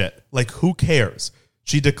batshit. Like, who cares?"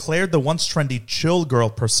 She declared the once trendy chill girl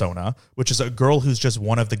persona, which is a girl who's just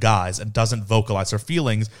one of the guys and doesn't vocalize her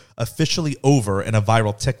feelings, officially over in a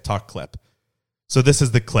viral TikTok clip. So this is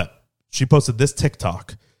the clip. She posted this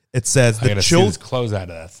TikTok. It says I gotta see this close out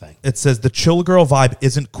of that thing. It says the chill girl vibe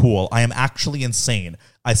isn't cool. I am actually insane.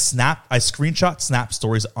 I screenshot Snap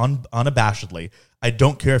stories unabashedly. I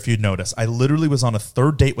don't care if you notice. I literally was on a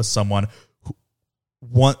third date with someone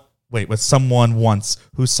once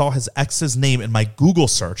who saw his ex's name in my Google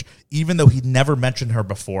search, even though he'd never mentioned her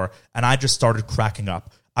before, and I just started cracking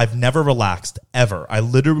up. I've never relaxed, ever. I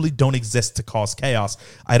literally don't exist to cause chaos.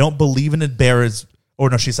 I don't believe in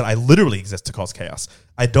she said, I literally exist to cause chaos.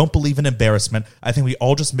 I don't believe in embarrassment. I think we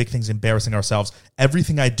all just make things embarrassing ourselves.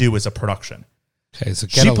 Everything I do is a production. Okay, so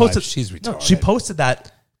get a life. She's retarded. She posted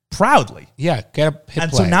that proudly. Yeah, get a hit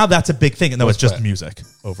And play. so now that's a big thing. And no, Let's it's just play it. music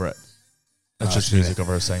over it. That's just see music that.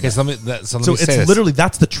 over her saying Okay, that. so let me So say it's this. literally,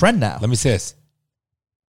 that's the trend now. Let me say this.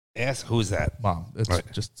 Ask who's that? Mom, it's Right.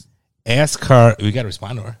 just, Ask her. We got to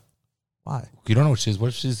respond to her. why? You don't know what she's.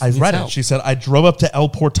 What she's. I've needs read help. it. She said, I drove up to El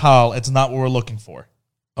Portal. It's not what we're looking for.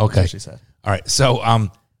 That's Okay. what she said. All right. So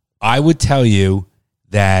I would tell you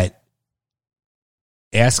that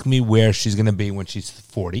ask me where she's going to be when she's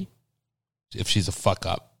 40. If she's a fuck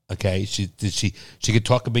up, okay? She could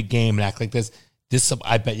talk a big game and act like this. This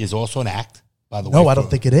I bet is also an act. By the way, No, I don't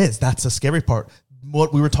think it is. That's the scary part.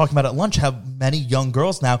 What we were talking about at lunch, how many young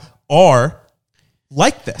girls now are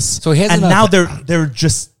like this. So here's and another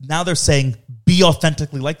now they're saying be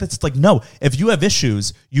authentically like this. It's like, no, if you have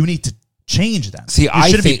issues, you need to change them. See, you I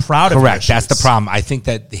shouldn't think be proud of your correct. That's the issues. problem. I think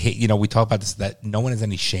that we talk about this, that no one has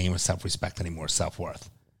any shame or self-respect anymore, self-worth.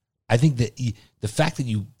 I think that the fact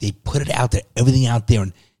that they put it out there, everything out there,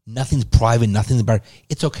 and nothing's private, nothing's embarrassed.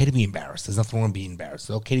 It's okay to be embarrassed. There's nothing wrong with being embarrassed.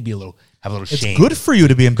 It's okay to be have a little It's shame. good for you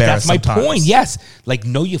to be embarrassed. That's my sometimes. point. Yes, like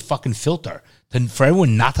know your fucking filter. For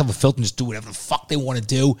everyone not to have a filter and just do whatever the fuck they want to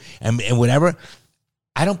do and whatever.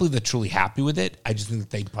 I don't believe they're truly happy with it. I just think that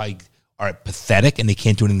they probably are pathetic and they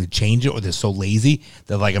can't do anything to change it, or they're so lazy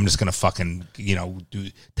they're like, I'm just gonna fucking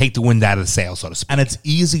take the wind out of the sail, so to speak. And it's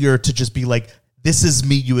easier to just be like, this is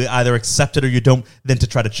me. You either accept it or you don't, than to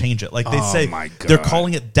try to change it. Like they say, my God. they're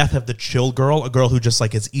calling it death of the chill girl, a girl who just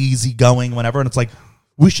like is easygoing, whenever. And it's like,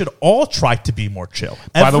 we should all try to be more chill.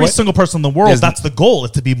 By the Every way, single person in the world, there's- that's the goal,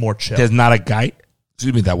 is to be more chill. There's not a guy,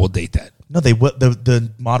 that will date that. No, they will.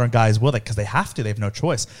 The modern guys will, because they have to. They have no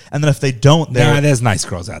choice. And then if they don't, they're. Nah, there's nice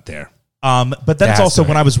girls out there. But then There it's has also, to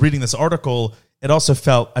when be. I was reading this article, it also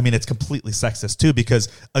felt, I mean, it's completely sexist too, because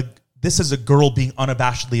this is a girl being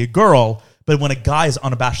unabashedly a girl, but when a guy is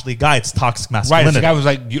unabashedly a guy, it's toxic Right. masculinity. If the guy was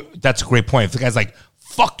like, that's a great point. If the guy's like,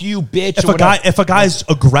 fuck you, bitch. If a guy's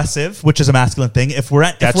aggressive, which is a masculine thing, if we're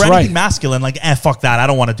That's anything right. masculine, like, fuck that, I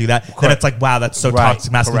don't want to do that, then Correct. it's like, wow, that's so Right.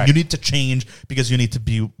 toxic masculine. Correct. You need to change because you need to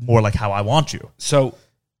be more like how I want you. So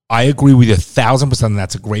I agree with you 1,000%. And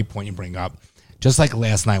that's a great point you bring up. Just like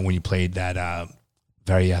last night when you played that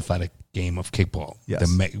very athletic game of kickball.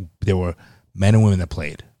 Yes. There were men and women that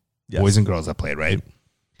played, Yes. boys and girls that played, right?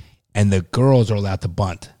 And the girls are allowed to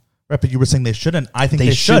bunt. Right, but you were saying they shouldn't. I think They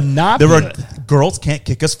they should should. not There be are girls can't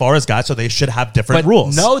kick as far as guys, so they should have different But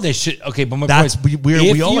rules. no, they should. Okay, but my That's- point is,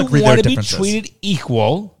 we all agree there are want to be differences. treated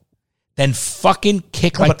equal, then fucking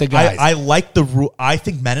kick No, like but the guys. I like the rule. I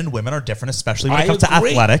think men and women are different, especially when I it comes to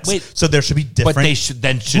agree. athletics. Wait. So there should be different. But they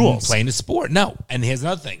shouldn't rules. play in the sport. No. And here's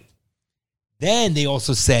another thing. Then they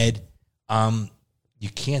also said, you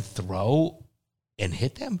can't throw and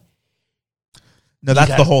hit them. No, that's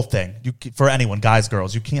got- the whole thing. For anyone, guys,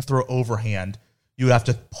 girls, you can't throw overhand. You have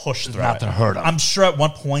to push through Not it. to hurt 'em. I'm sure at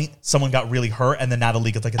one point someone got really hurt, and then now the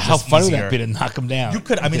league is like, it's How just funny would easier. that be to knock them down? You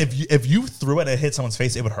could. I mean, if you threw it and it hit someone's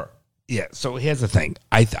face, it would hurt. Yeah. So here's the thing.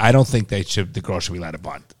 I don't think the girl should be allowed to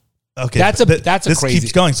bunt. Okay, That's a- but that's a this crazy-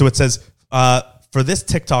 keeps going. So it says for this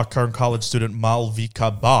TikTok current college student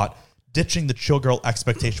Malvika Bhatt, ditching the chill girl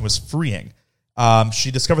expectation was freeing.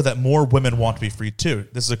 She discovered that more women want to be free too.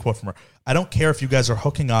 This is a quote from her. I don't care if you guys are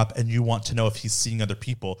hooking up and you want to know if he's seeing other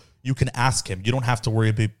people. You can ask him. You don't have to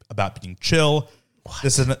worry about being chill.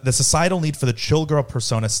 The societal need for the chill girl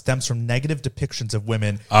persona stems from negative depictions of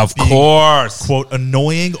women Of being, course. quote,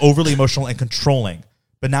 annoying, overly emotional, and controlling.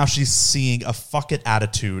 But now she's seeing a fuck it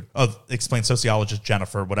attitude of, explains sociologist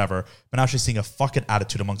Jennifer, whatever. But now she's seeing a fuck it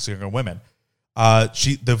attitude amongst younger women.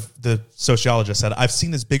 The sociologist said, I've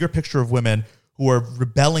seen this bigger picture of women who are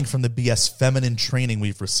rebelling from the BS feminine training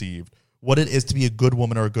we've received. What it is to be a good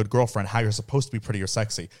woman or a good girlfriend, how you're supposed to be pretty or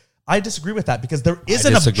sexy. I disagree with that because there is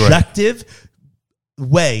an disagree. objective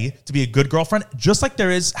way to be a good girlfriend, just like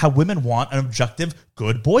there is how women want an objective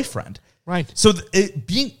good boyfriend. Right. So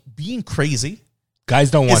being crazy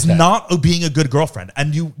Guys don't want is that. not being a good girlfriend,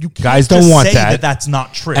 and you can't Guys just don't want say that. that's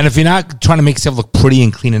not true. And if you're not trying to make yourself look pretty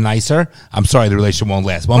and clean and nicer, I'm sorry, the relationship won't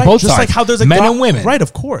last. Well, on Right, both just sides, like how there's a men guy- and women. right?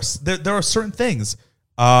 Of course, there are certain things.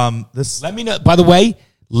 Let me know. By the way,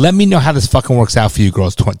 let me know how this fucking works out for you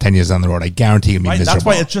girls 10 years down the road. I guarantee you'll be Right,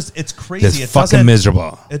 miserable. that's why it's crazy. It's It fucking doesn't-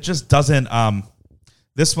 miserable. It just doesn't.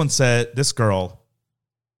 This one said, this girl,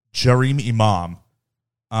 Jareem Imam,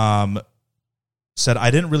 said,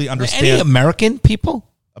 I didn't really understand. Any American people?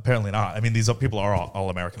 Apparently not. I mean, these people are all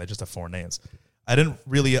American. They just have foreign names. I didn't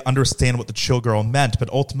really understand what the chill girl meant, but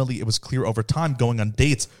ultimately it was clear over time going on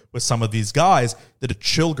dates with some of these guys that a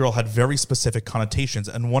chill girl had very specific connotations.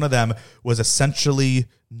 And one of them was essentially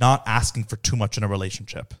not asking for too much in a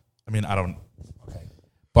relationship. I mean, I don't.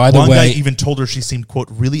 By the One guy way, even told her she seemed, quote,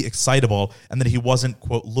 really excitable and that he wasn't,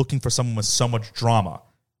 quote, looking for someone with so much drama.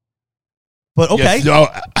 But okay. Yes, no,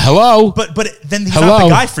 hello. But then he's Hello? not the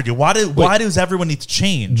guy for you. Why does everyone need to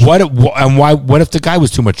change? What if the guy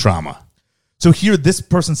was too much drama? So here, this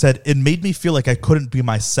person said, it made me feel like I couldn't be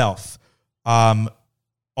myself.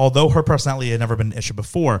 Although her personality had never been an issue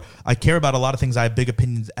before, I care about a lot of things. I have big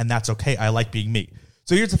opinions, and that's okay. I like being me.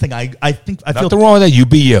 So here's the thing. I feel Nothing wrong with that. You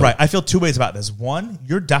be you. right. I feel two ways about this. One,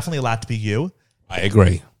 you're definitely allowed to be you. I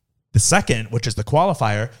agree. The second, which is the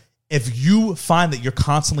qualifier, if you find that you're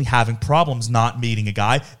constantly having problems not meeting a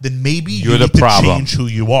guy, then maybe you need to change who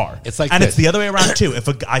you are. It's like and this. it's the other way around too.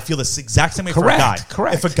 I feel the exact same way for a guy.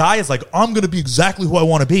 Correct. If a guy is like, I'm going to be exactly who I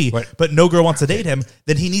want to be, Right. but no girl wants to date him,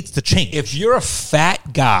 then he needs to change. If you're a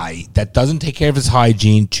fat guy that doesn't take care of his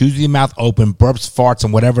hygiene, chews with your mouth open, burps, farts,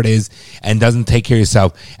 and whatever it is, and doesn't take care of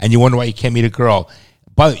yourself, and you wonder why you can't meet a girl,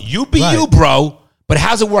 but you be Right. you, bro. But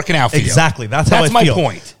how's it working out for you? Exactly. That's how I my feel.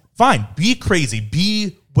 point. Fine. Be crazy.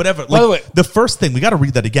 Be whatever. By the way- The first thing, we got to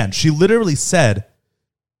read that again. She literally said,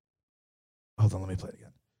 hold on, let me play it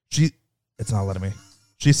again. It's not letting me.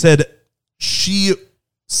 She said she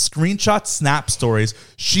screenshot Snap stories.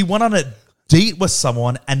 She went on a date with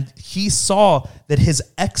someone and he saw that his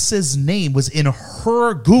ex's name was in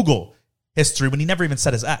her Google history when he never even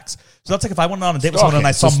said his ex. So that's like if I went on a date with someone and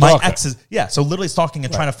I saw my ex's, so literally stalking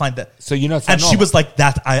and trying to find that. So you know, it's and not she normal. was like,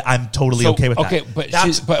 "That I'm totally okay with that." Okay, but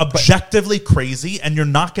that's objectively crazy, and you're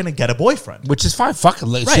not going to get a boyfriend. Which is fine. Fuck it.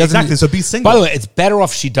 Right, exactly. So be single. By the way, it's better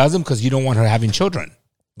off she does them because you don't want her having children.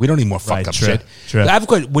 We don't need more fucked Right, up true, shit. true. I have a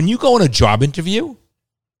question. When you go on a job interview,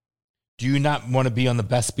 do you not want to be on the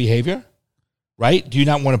best behavior? Right? Do you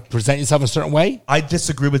not want to present yourself in a certain way? I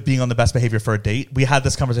disagree with being on the best behavior for a date. We had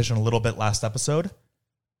this conversation a little bit last episode.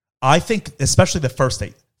 I think, especially the first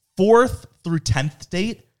date, 4th through 10th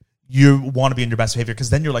date, you want to be in your best behavior because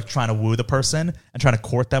then you're like trying to woo the person and trying to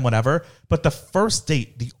court them, whatever. But the first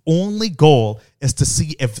date, the only goal is to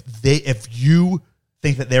see if you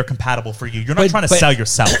think that they're compatible for you. You're not trying to sell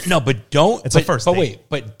yourself. No, but don't. It's a first But date. wait,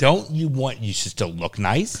 but don't you should still look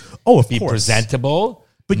nice? Oh, of be course. presentable.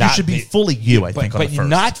 But you should be fully you, I think, on the But first.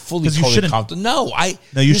 not fully Because you totally shouldn't. comfortable. No,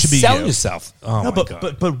 you you should be sell you. yourself. Oh No, my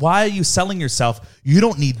God. but why are you selling yourself? You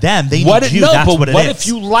don't need them. They What need if- you. no, That's but what it is. what if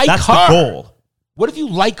you like That's her? the goal. What if you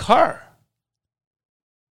like her?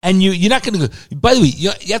 And you're not going to go. By the way, you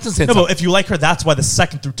have to understand No, something. but if you like her, that's why the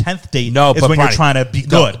 2nd through 10th date No, is but when Brian, you're trying to be no,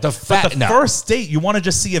 good. the But the first date, you want to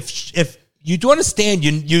just see if You do understand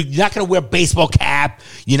you're not going to wear a baseball cap.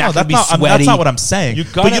 You're not going to be that's sweaty. not what I'm saying. You're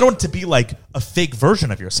But gonna- you don't want to be like a fake version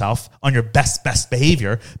of yourself on your best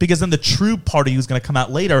behavior, because then the true part of you is going to come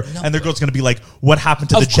out later, and the girl's going to be like, "What happened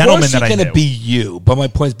to the gentleman that I knew?" Of course, you're going to be you. But my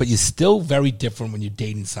point is, but you're still very different when you're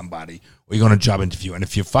dating somebody or you're on a job interview. And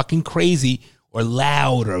if you're fucking crazy or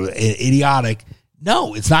loud or idiotic,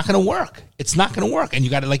 no, it's not going to work. It's not going to work. And you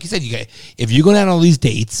got to, like you said, if you go down on all these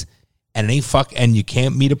dates and it ain't and you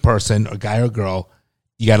can't meet a person, a guy or a girl,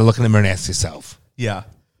 you got to look in the mirror and ask yourself. Yeah.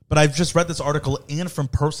 But I've just read this article, and from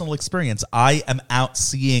personal experience, I am out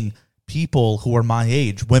seeing people who are my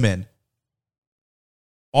age, women,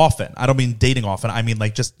 often. I don't mean dating often. I mean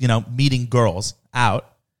like just, meeting girls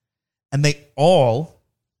out, and they all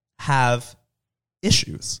have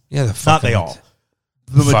issues. Yeah, Not they all.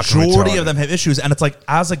 The fucking majority retarded. of them have issues, and it's like,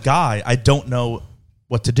 as a guy, I don't know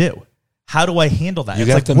what to do. How do I handle that? You It's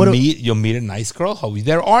got like, to you'll meet a nice girl. Oh,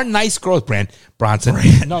 there are nice girls, Bronson.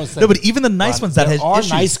 No, No, but even the nice ones that there had are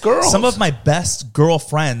issues, nice girls. Some of my best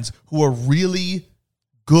girlfriends who are really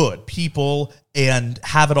good people and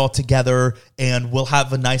have it all together and will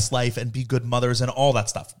have a nice life and be good mothers and all that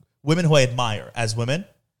stuff. Women who I admire as women,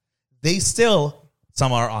 they still,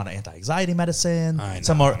 some are on anti-anxiety medicine. I know,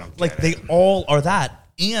 Some I are don't like, get they it. all are that.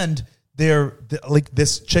 And they're like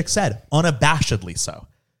this chick said, unabashedly so.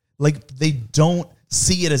 Like, they don't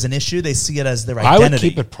see it as an issue. They see it as their I identity. would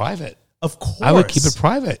keep it private. Of course. I would keep it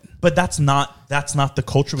private. But that's not the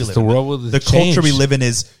culture we live the in. world will The change. culture we live in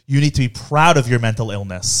is you need to be proud of your mental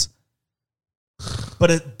illness.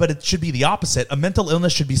 But it should be the opposite. A mental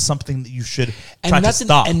illness should be something that you should try to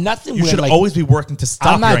stop. And nothing. You where, should like, always be working to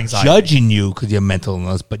stop I'm your not anxiety. judging you because you have mental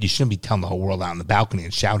illness, but you shouldn't be telling the whole world out on the balcony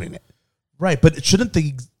and shouting it. Right, but shouldn't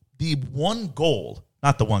the one goal,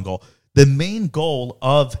 not the one goal, the main goal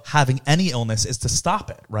of having any illness is to stop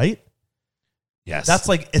it, right? Yes, That's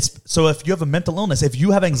like, so if you have a mental illness, if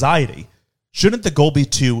you have anxiety, shouldn't the goal be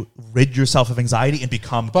to rid yourself of anxiety and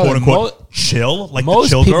become But quote unquote chill, like the most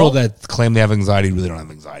chill people girl? that claim they have anxiety really don't have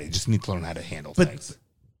anxiety. Just need to learn how to handle things.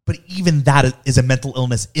 But even that is a mental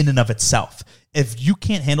illness in and of itself. If you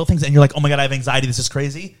can't handle things and you're like, oh my God, I have anxiety, this is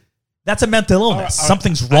crazy, That's a mental illness. All right.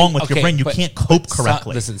 Something's wrong with your brain. You can't cope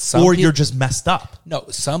correctly. Or you're just messed up. No,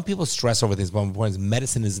 some people stress over things, but my point is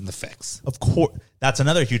medicine isn't the fix. Of course. That's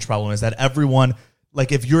another huge problem, is that everyone,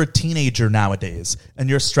 like if you're a teenager nowadays and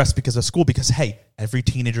you're stressed because of school, because, hey, every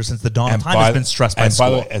teenager since the dawn of time has been stressed by school.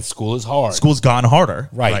 By the way, and school is hard. School's gotten harder.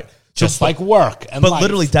 Right. Just like work. And but life.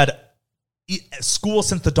 literally, Dad, school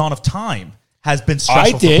since the dawn of time has been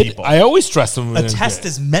stressful for people. I always stress them. A test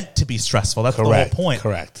is meant to be stressful. That's Correct, the whole point.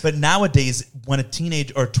 correct. But nowadays, when a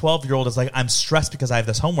teenage or 12-year-old is like, I'm stressed because I have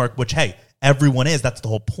this homework, which, hey, everyone is. That's the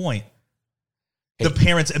whole point. The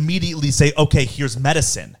parents immediately say, okay, here's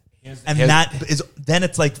medicine. Then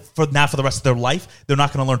it's like for the rest of their life, they're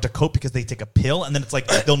not going to learn to cope because they take a pill, and then it's like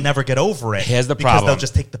they'll never get over it. Here's the because problem. they'll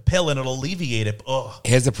just take the pill and it'll alleviate it. Ugh.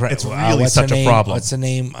 Here's the problem. It's really such a problem. What's her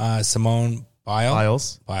name? Simone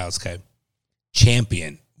Biles? Biles. Okay.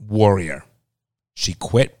 Champion, warrior. She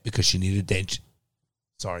quit because she needed date.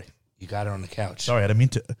 Sorry. You got her on the couch. Sorry, I didn't mean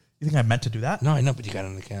to. You think I meant to do that? No, I know, but you got her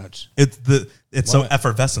on the couch. It's so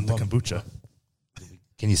effervescent, the kombucha.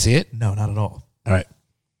 Can you see it? No, not at all. All right.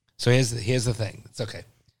 So here's the thing. It's okay.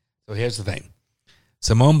 So here's the thing.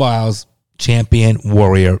 Simone Biles, champion,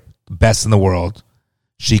 warrior, best in the world.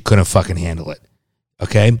 She couldn't fucking handle it.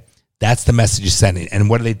 Okay? That's the message you're sending. And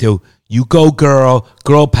what do? You go, girl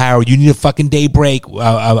power. You need a fucking day break,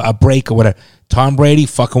 a break or whatever. Tom Brady,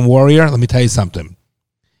 fucking warrior. Let me tell you something.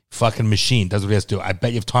 Fucking machine does what he has to do. I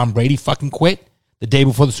bet you if Tom Brady fucking quit the day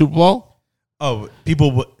before the Super Bowl. Oh,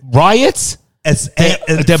 people riots?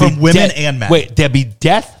 From women and men. Wait, there'd be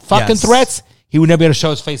death fucking Yes. threats? He would never be able to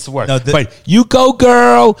show his face to work. No, but you go,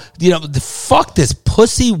 girl. You know, fuck this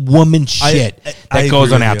pussy woman shit I that goes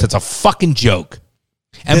agree on with out. you. It's a fucking joke.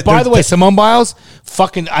 And by the way, Simone Biles,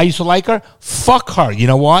 fucking, I used to like her. Fuck her. You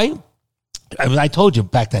know why? I told you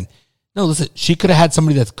back then. No, listen, she could have had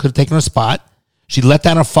somebody that could have taken her spot. She let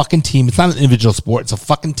down her fucking team. It's not an individual sport. It's a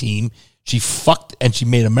fucking team. She fucked, and she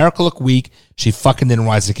made America look weak. She fucking didn't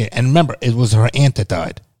rise again. And remember, it was her aunt that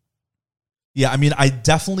died. Yeah, I mean, I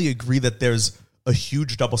definitely agree that there's a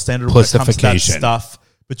huge double standard when it comes to that stuff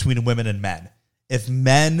between women and men. If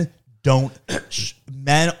men don't,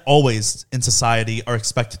 men always in society are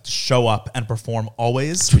expected to show up and perform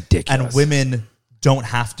always. It's ridiculous. And women don't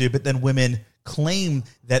have to, but then women claim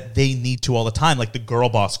that they need to all the time. Like the girl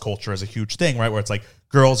boss culture is a huge thing, right? Where it's like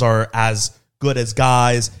girls are as good as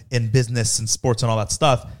guys in business and sports and all that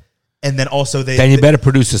stuff. And then also then you better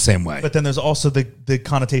produce the same way. But then there's also the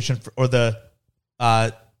connotation or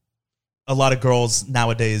a lot of girls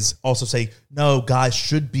nowadays also say, no, guys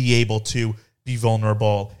should be able to be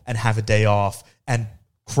vulnerable and have a day off and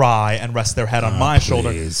cry and rest their head on my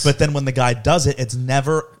shoulder. But then when the guy does it, it's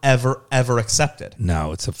never, ever, ever accepted.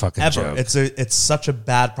 No, it's a fucking joke. It's such a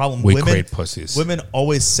bad problem. We create pussies. Women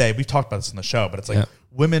always say, we've talked about this in the show, but it's like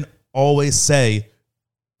women always say,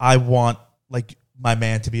 I want like my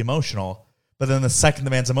man to be emotional. But then the second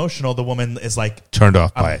the man's emotional, the woman is like turned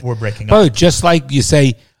off by it. We're breaking up. Oh, just like you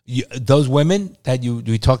say, those women that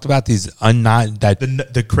we talked about, these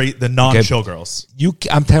the non-chill girls.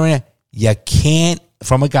 I'm telling you, you can't,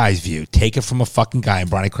 from a guy's view, take it from a fucking guy. And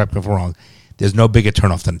Bronny, correct me if I'm wrong. There's no bigger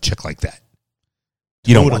turnoff than a chick like that.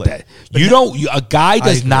 You don't want that. A guy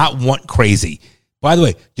does not want crazy. By the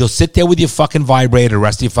way, you'll sit there with your fucking vibrator the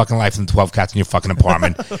rest of your fucking life and 12 cats in your fucking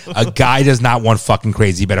apartment. A guy does not want fucking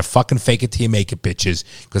crazy. You better fucking fake it till you make it, bitches,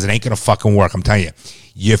 because it ain't going to fucking work. I'm telling you.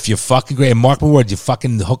 If you're fucking great, mark my words, you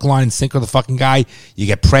fucking hook, line, and sinker the fucking guy, you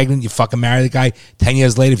get pregnant, you fucking marry the guy, 10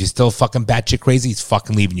 years later, if you're still fucking batshit crazy, he's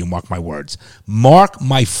fucking leaving you. Mark my words. Mark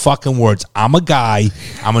my fucking words. I'm a guy.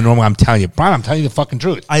 I'm a normal. I'm telling you. Brian, I'm telling you the fucking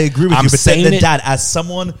truth. I agree with I'm you, but saying Dad, as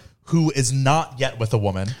someone who is not yet with a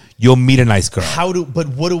woman, you'll meet a nice girl. But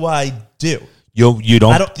what do I do? You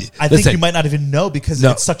don't. I think you might not even know because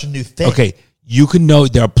it's such a new thing. Okay, you can know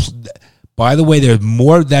there are. By the way, there's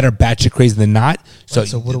more that are batshit crazy than not. So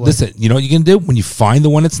what do listen, you know what you can do? When you find the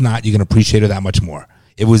one that's not, you're going to appreciate her that much more.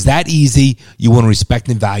 If it was that easy, you want to respect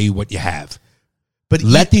and value what you have. But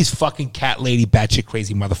let these fucking cat lady batshit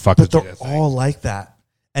crazy motherfuckers. But they're all like that,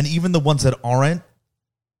 and even the ones that aren't.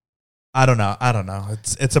 I don't know.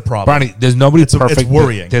 It's a problem. Barney, there's nobody perfect. It's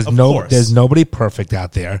worrying. There's nobody perfect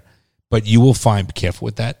out there, but you will find. Be careful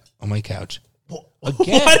with that on my couch.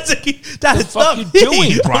 Again, what the fuck you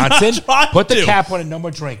doing, Bronson? Put the cap on and no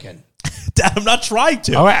more drinking. Dad, I'm not trying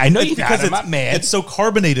to. All right, I know you're because not. I'm not mad. It's so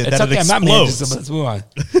carbonated it's that okay, it explodes. I'm not mad. Let's move on.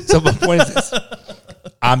 So my point is this.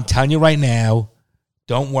 I'm telling you right now,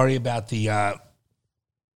 don't worry about the...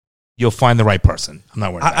 you'll find the right person. I'm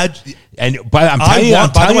not worried about it. But I'm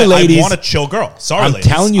telling you, ladies... I want a chill girl. Sorry, ladies.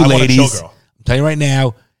 I'm telling you, ladies... I'm telling you right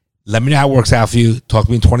now, Let me know how it works out for you. Talk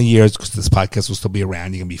to me in 20 years because this podcast will still be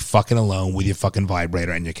around. You're going to be fucking alone with your fucking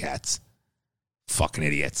vibrator and your cats. Fucking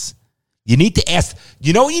idiots. You need to ask.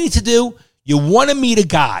 You know what you need to do? You want to meet a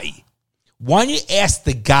guy. Why don't you ask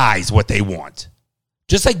the guys what they want?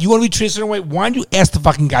 Just like you want to be treated a certain way, why don't you ask the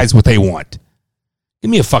fucking guys what they want?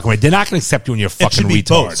 Give me a fucking right. They're not going to accept you when you're a fucking It should be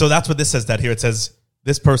retard. both. So that's what this says. That here it says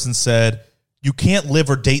this person said you can't live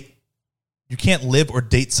or date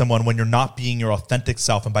someone when you're not being your authentic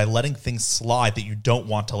self and by letting things slide that you don't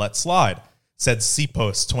want to let slide, said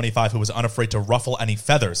C-Post 25, who was unafraid to ruffle any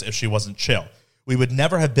feathers if she wasn't chill. We would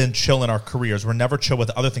never have been chill in our careers. We're never chill with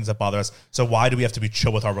other things that bother us. So why do we have to be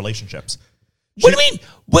chill with our relationships? What do you mean?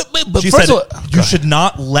 But She first said of all, you should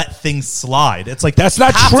not let things slide. It's like That's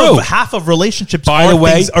not half true. Half of relationships by the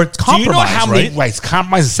way, are do compromise, you know how many right? ways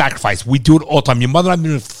compromise and sacrifice? We do it all the time. Your mother and I've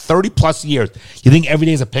been doing it 30 plus years. You think every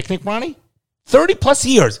day is a picnic, Ronnie? 30 plus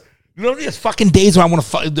years. You know, there's fucking days where I want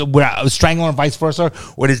to where I was strangling her and vice versa,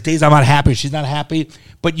 or there's days I'm not happy, she's not happy.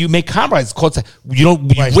 But you make compromises. You don't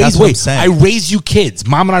Right, that's what I'm saying. I raised you kids.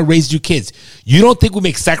 Mom and I raised you kids. You don't think we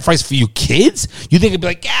make sacrifice for you kids? You think it'd be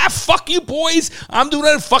like, fuck you boys. I'm doing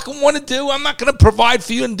what I fucking want to do. I'm not gonna provide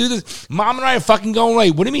for you and do this. Mom and I are fucking going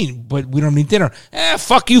away. What do you mean? But we don't need dinner.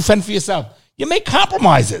 Fuck you, fend for yourself. You make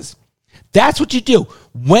compromises. That's what you do.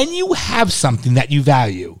 When you have something that you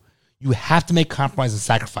value, you have to make compromises and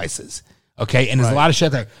sacrifices. Okay? And there's a lot of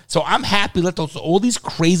shit there. So I'm happy let all these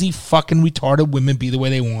crazy fucking retarded women be the way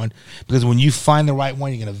they want. Because when you find the right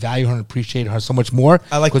one, you're going to value her and appreciate her so much more.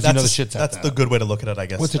 I like because that's you know the shit's out that's there. the good way to look at it, I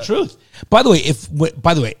guess. What's the truth? By the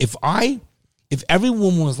way, if every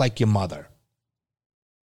woman was like your mother,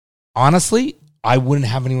 honestly, I wouldn't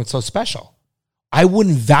have anyone so special. I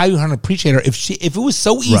wouldn't value her and appreciate her if it was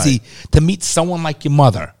so easy to meet someone like your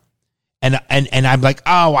mother. And I'm like,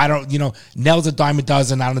 oh, I don't, Nell's a dime a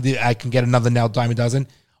dozen. I can get another Nell dime a dozen.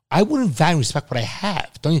 I wouldn't value and respect what I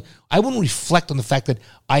have. I wouldn't reflect on the fact that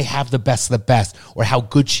I have the best of the best or how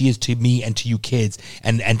good she is to me and to you kids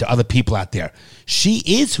and to other people out there. She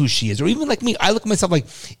is who she is. Or even like me, I look at myself like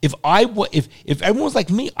if everyone was like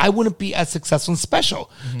me, I wouldn't be as successful and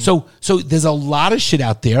special. Mm-hmm. So there's a lot of shit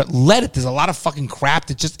out there. There's a lot of fucking crap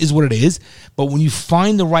that just is what it is. But when you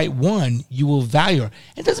find the right one, you will value her.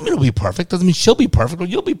 It doesn't mean it'll be perfect. Doesn't mean she'll be perfect or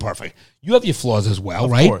you'll be perfect. You have your flaws as well,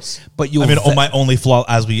 right? Of course. But my only flaw,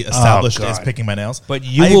 as we established, is picking my nails. But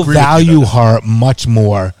you will value her much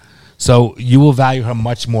more. So you will value her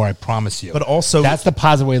much more, I promise you. But also, that's the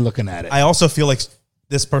positive way of looking at it. I also feel like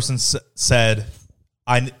this person said,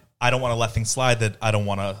 I don't want to let things slide that I don't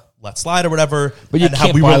want to let slide or whatever. But you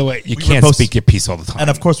can't, by the way, you can't speak your piece all the time. And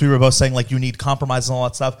of course, we were both saying, like, you need compromise and all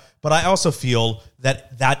that stuff. But I also feel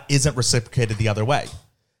that isn't reciprocated the other way.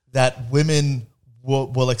 That women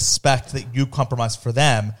will expect that you compromise for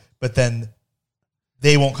them, but then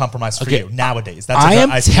they won't compromise for you nowadays. I am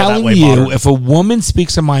telling you, if a woman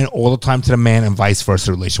speaks her mind all the time to the man and vice versa,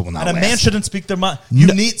 the relationship will not last. And a man shouldn't speak their mind.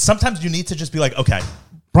 Sometimes you need to just be like, okay.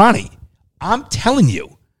 Bronny, I'm telling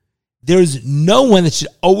you, there's no one that should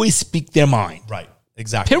always speak their mind. Right.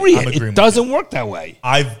 Exactly. Period. It doesn't work that way.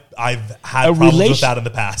 I've had problems with that in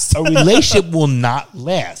the past. A relationship will not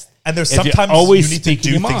last. And there's sometimes you need to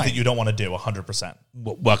do things that you don't want to do 100%.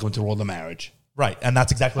 Welcome to the world of marriage. Right, and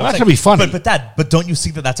that's exactly what I'm saying. That's going to be funny. But don't you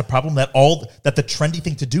see that that's a problem? That the trendy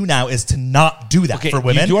thing to do now is to not do that for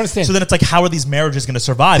women. You understand? So then it's like, how are these marriages going to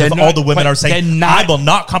survive if all the women are saying, I will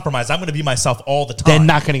not compromise. I'm going to be myself all the time. They're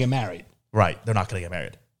not going to get married. Right, they're not going to get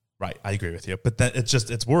married. Right, I agree with you. But then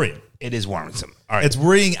it's worrying. It is worrisome. All right. It's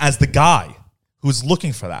worrying as the guy who's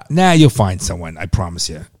looking for that. Nah, you'll find someone. I promise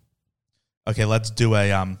you. Okay, let's do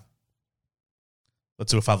a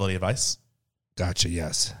fatherly advice. Gotcha.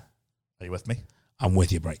 Yes. Are you with me? I'm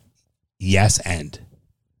with you, Bright. Yes, and.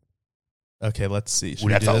 Okay, let's see. Should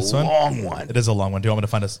we do this one? That's a long one. It is a long one. Do you want me to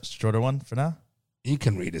find a shorter one for now? You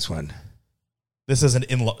can read this one. This is an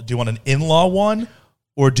in-law. Do you want an in-law one,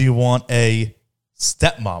 or do you want a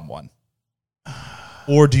stepmom one,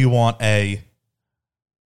 or do you want a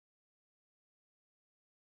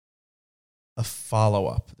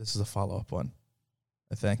follow-up? This is a follow-up one,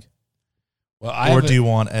 I think. Well, do you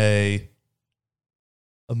want a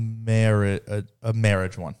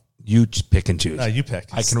marriage one? You pick and choose. No, you pick.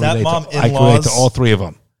 I can relate to all three of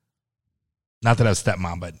them. Not that I was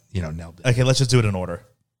stepmom, but nailed it. Okay, let's just do it in order.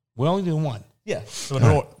 We're only doing one. Yeah, so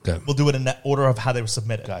we'll do it in order of how they were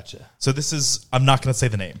submitted. Gotcha. So this is, I'm not going to say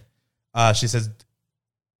the name. She says,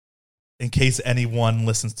 in case anyone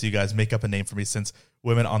listens to you guys, make up a name for me since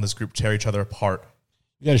women on this group tear each other apart.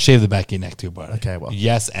 You got to shave the back of your neck too, buddy. Okay, well.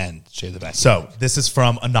 Yes, and shave the back. So this is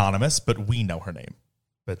from Anonymous, but we know her name.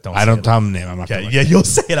 but don't. I say don't it. tell him the name. I'm not Okay, gonna yeah, you'll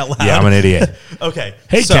say it out loud. Yeah, I'm an idiot. Okay.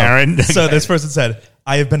 Hey, Karen. So this person said,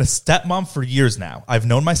 I have been a stepmom for years now. I've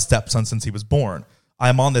known my stepson since he was born.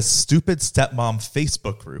 I'm on this stupid stepmom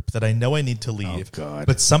Facebook group that I know I need to leave. Oh, God.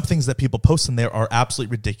 But some things that people post in there are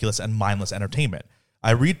absolutely ridiculous and mindless entertainment.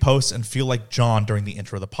 I read posts and feel like John during the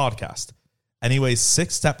intro of the podcast. Anyways,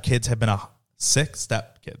 six stepkids have been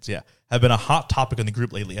a hot topic in the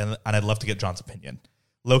group lately, and I'd love to get John's opinion.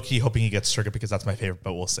 Low-key hoping he gets triggered because that's my favorite,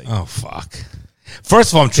 but we'll see. Oh, fuck.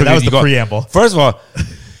 First of all, I'm triggered. that was the preamble. First of all,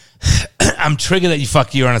 I'm triggered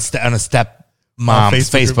that you're on a step mom's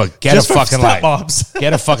Facebook. group. Get Just a for fucking life. stepmoms.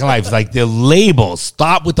 Get a fucking life. Like the labels.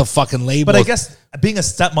 Stop with the fucking labels. But I guess being a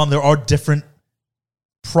stepmom, there are different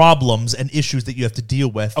problems and issues that you have to deal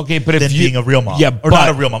with. Okay, but if than you, being a real mom, yeah, or not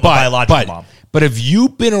a real mom, a biological mom. But if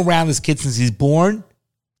you've been around this kid since he's born,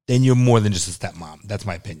 then you're more than just a stepmom. That's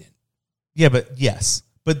my opinion. Yeah, but yes,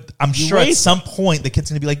 but I'm sure at some point the kid's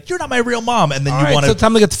going to be like, "You're not my real mom," and then All you right, want so to,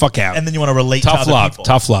 time to get the fuck out. and then you want to relate to Tough other love, people.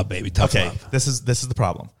 tough love, baby, tough Okay, love. this is the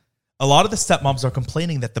problem. A lot of the stepmoms are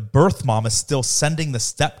complaining that the birth mom is still sending the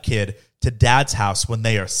stepkid to dad's house when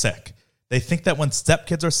they are sick. They think that when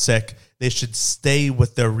stepkids are sick, they should stay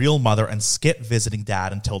with their real mother and skip visiting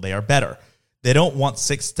dad until they are better. They don't want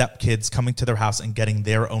sick stepkids coming to their house and getting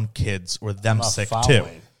their own kids or them sick too.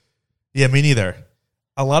 Yeah, me neither.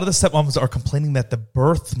 A lot of the stepmoms are complaining that the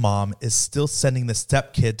birth mom is still sending the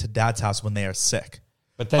stepkid to dad's house when they are sick.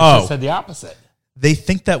 But they just said the opposite. They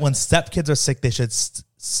think that when stepkids are sick, they should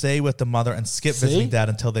stay with the mother and skip visiting dad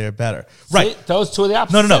until they are better. Right. See? Those two are the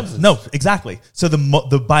opposite. No, exactly. So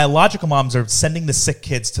the biological moms are sending the sick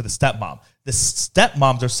kids to the stepmom. The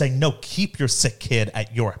stepmoms are saying, no, keep your sick kid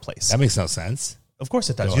at your place. That makes no sense. Of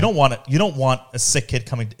course it does. You don't want it. You don't want a sick kid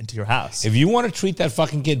coming into your house. If you want to treat that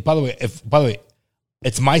fucking kid, by the way,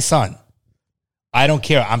 it's my son. I don't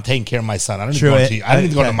care. I'm taking care of my son. I don't need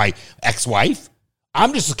to go to my ex-wife.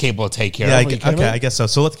 I'm just capable of taking care of him. Okay, I guess so.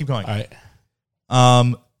 So let's keep going. All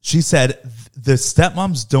right. She said the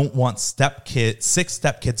stepmoms don't want sick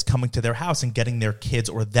stepkids coming to their house and getting their kids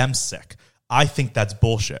or them sick. I think that's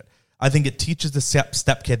bullshit. I think it teaches the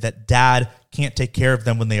stepkid that dad can't take care of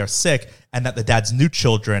them when they are sick, and that the dad's new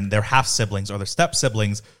children, their half siblings or their step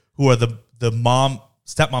siblings, who are the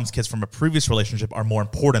stepmom's kids from a previous relationship, are more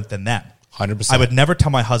important than them. 100%. I would never tell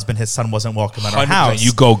my husband his son wasn't welcome at our house.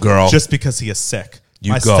 You go, girl. Just because he is sick.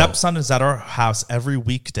 My go. stepson is at our house every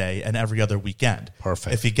weekday and every other weekend.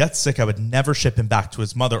 Perfect. If he gets sick, I would never ship him back to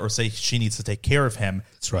his mother or say she needs to take care of him.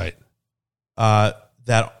 That's right.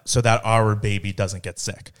 So that our baby doesn't get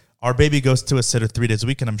sick. Our baby goes to a sitter 3 days a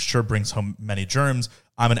week and I'm sure brings home many germs.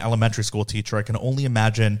 I'm an elementary school teacher. I can only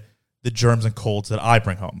imagine the germs and colds that I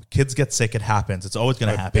bring home. Kids get sick. It happens. It's always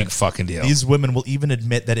going to happen. Big fucking deal. These women will even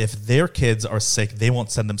admit that if their kids are sick, they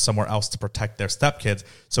won't send them somewhere else to protect their stepkids.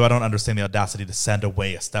 So I don't understand the audacity to send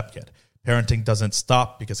away a stepkid. Parenting doesn't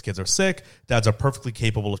stop because kids are sick. Dads are perfectly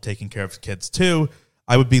capable of taking care of kids too.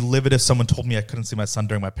 I would be livid if someone told me I couldn't see my son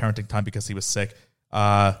during my parenting time because he was sick.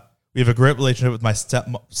 We have a great relationship with my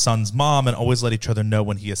stepson's mom and always let each other know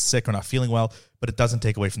when he is sick or not feeling well, but it doesn't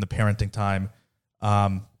take away from the parenting time.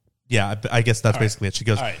 Yeah, I guess that's basically it. She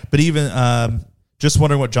goes, but even just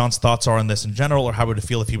wondering what John's thoughts are on this in general, or how would it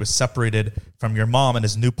feel if he was separated from your mom and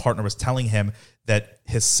his new partner was telling him that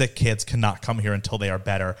his sick kids cannot come here until they are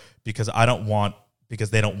better because they don't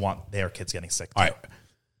want their kids getting sick too. All right.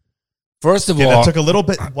 First of all, that took a little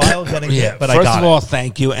bit while getting it, but I got it. First of all,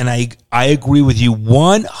 thank you, and I agree with you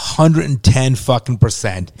 110 fucking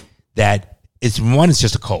 % that it's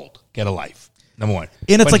just a cold. Get a life. Number one.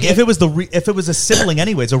 And it's like if it was a sibling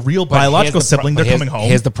anyways, a real biological sibling, they're coming home.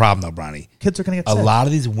 Here's the problem though, Bronny. Kids are going to get sick. A lot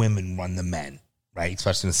of these women run the men, right?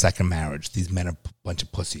 Especially in the second marriage. These men are a bunch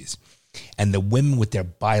of pussies. And the women with their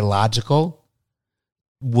biological,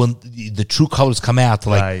 when the true colors come out,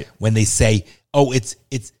 like when they say, oh, it's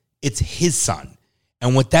his son.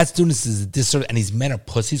 And what that's doing is a disservice. And these men are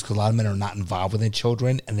pussies because a lot of men are not involved with their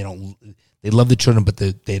children. And they love the children, but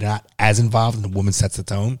they're not as involved. And the woman sets the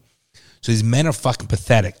tone. So these men are fucking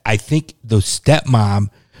pathetic. I think the stepmom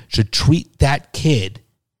should treat that kid,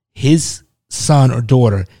 his son or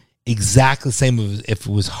daughter, exactly the same as if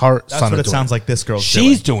it was her son or daughter. That's what it sounds like this girl's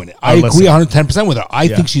She's doing it. I agree 110% with her. I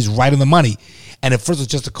think she's right on the money. And at first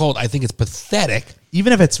it's just a cold. I think it's pathetic.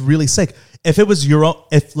 Even if it's really sick. If it was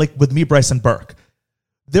like with me, Bryce and Burke,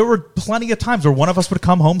 there were plenty of times where one of us would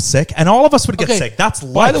come home sick and all of us would get sick. That's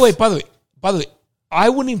life. By the way, I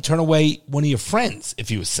wouldn't even turn away one of your friends if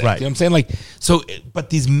he was sick. Right. You know what I'm saying? But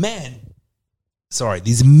these men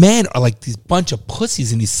are like these bunch of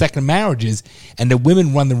pussies in these second marriages, and the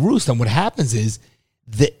women run the roost. And what happens is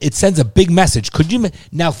that it sends a big message.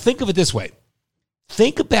 Now think of it this way.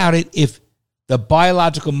 think about it. If the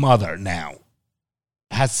biological mother now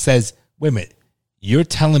says, wait a minute, you're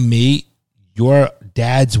telling me your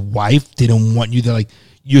dad's wife didn't want you to, like,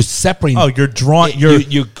 you're separating. Oh, you're drawing.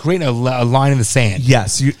 You're creating a line in the sand.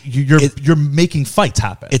 Yes, you're making fights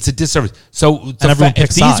happen. It's a disservice. So everyone if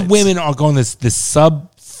picks these sides. women are going this sub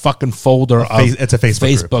fucking folder of it's a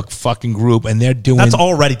Facebook fucking group, and they're doing That's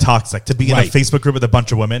already toxic to be in a Right. Facebook group with a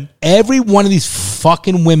bunch of women. every one of these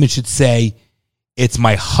fucking women should say, it's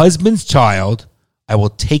my husband's child. I will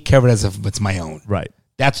take care of it as if it's my own. Right.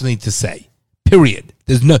 That's what they need to say. Period.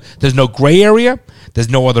 There's no gray area. There's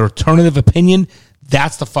no other alternative opinion.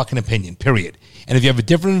 That's the fucking opinion. Period. And if you have a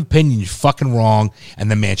different opinion, you're fucking wrong, and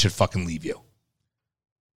the man should fucking leave you.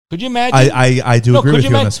 Could you imagine? I do agree with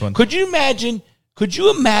you on this one. Could you imagine? Could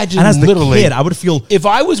you imagine? And as the literally, kid, I would feel if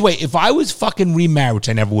I was fucking remarried, which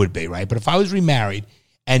I never would be, right? But if I was remarried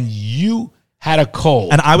and you had a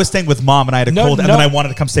cold, and I was staying with mom and I had a cold, and then I wanted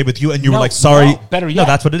to come stay with you, and you were like, sorry. Better yet. No,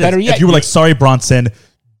 that's what it is. Better yet, if you were like, sorry, Bronson,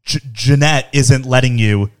 Jeanette isn't letting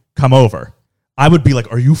you come over, I would be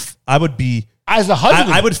like, are you? I would be. As the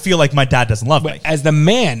husband, I would feel like my dad doesn't love me. As the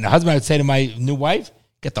man, the husband, I would say to my new wife,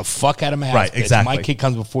 get the fuck out of my house. Right, bitch. exactly. My kid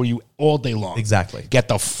comes before you all day long. Exactly. Get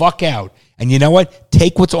the fuck out. And you know what?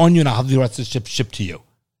 Take what's on you and I'll have the rest of the ship shipped to you.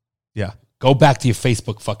 Yeah. Go back to your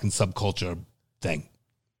Facebook fucking subculture thing.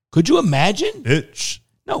 Could you imagine? Bitch.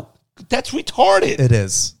 No, that's retarded. It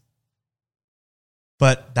is.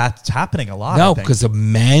 But that's happening a lot. No, I think. because the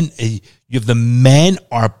men, you have the men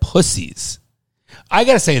are pussies. I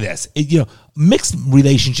gotta say this, mixed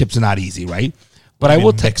relationships are not easy, right? But I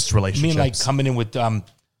will take mixed relationships. I mean, like coming in with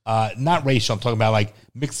not racial. I'm talking about like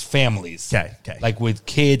mixed families. Okay. Like with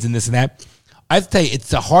kids and this and that. I have to tell you,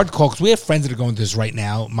 it's a hard call because we have friends that are going through this right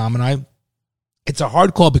now. Mom and I. It's a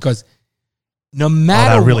hard call because no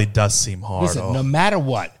matter that really does seem hard. listen, no matter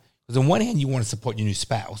what, because on one hand you want to support your new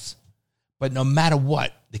spouse, but no matter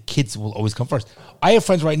what, the kids will always come first. I have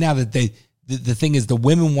friends right now that the thing is the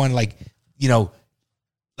women want like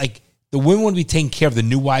the women want to be taken care of, the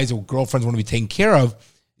new wives or girlfriends want to be taken care of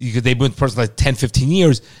because they've been with the person like 10, 15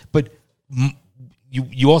 years, but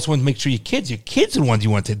you also want to make sure your kids are the ones you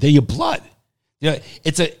want to take. They're your blood.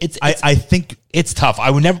 I think it's tough. I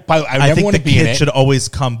would never. I think want the to be in kid it. should always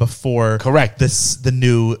come before. Correct. The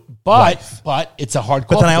new But wife. it's a hard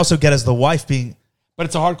call. But then I also get as the wife being. But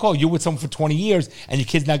it's a hard call. You're with someone for 20 years, and your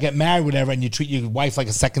kids now get married, whatever, and you treat your wife like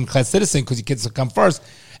a second-class citizen because your kids will come first.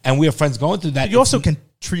 And we have friends going through that. You also can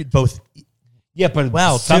treat both. Yeah, but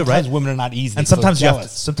sometimes women are not easy. And so sometimes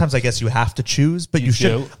jealous. sometimes I guess you have to choose, but you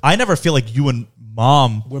should. do. I never feel like you and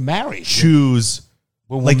mom We're married. choose.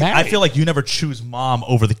 We're Like married. I feel like you never choose mom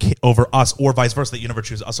over over us, or vice versa. That you never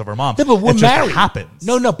choose us over mom. No, but we're it just married. happens.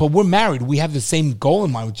 No, but we're married. We have the same goal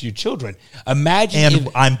in mind with your children. Imagine And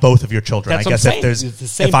if, I'm both of your children. That's I what I'm guess saying. if It's the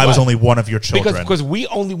same if I was blood. only one of your children, because we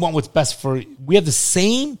only want what's best for. We have the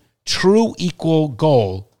same true equal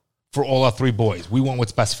goal for all our three boys. We want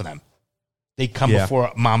what's best for them. They come Yeah.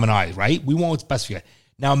 before mom and I, right? We want what's best for you.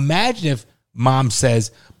 Now imagine if mom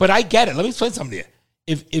says, "But I get it." Let me explain something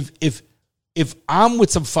to you. If I'm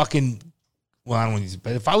with some fucking, well, I don't want to use it,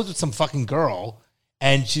 but if I was with some fucking girl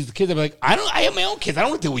and she's the kid, I'd be like, I have my own kids. I don't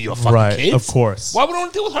want to deal with your fucking Right, kids. of course. Why would I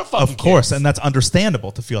want to deal with her fucking of course, kids? and that's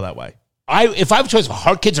understandable to feel that way. If I have a choice of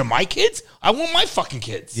her kids or my kids, I want my fucking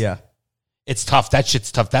kids. Yeah, It's tough. That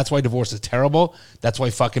shit's tough. That's why divorce is terrible. That's why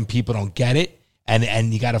fucking people don't get it.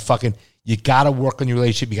 And you gotta work on your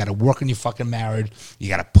relationship. You gotta work on your fucking marriage. You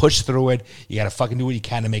gotta push through it. You gotta fucking do what you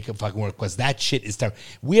can to make it fucking work. Because that shit is terrible.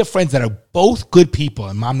 We have friends that are both good people,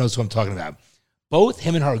 and mom knows who I'm talking about. Both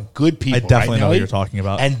him and her are good people. I definitely right, know what Nelly? you're talking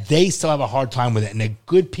about. And they still have a hard time with it. And they're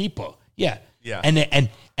good people. Yeah. Yeah. And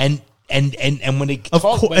when they Of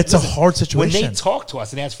talk, course, it's a hard situation. When they talk to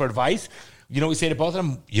us and ask for advice, you know what we say to both of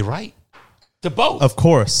them? You're right. To both. of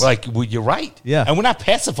course. We're like, well, you're right. Yeah. And we're not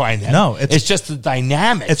pacifying them. No, it's just the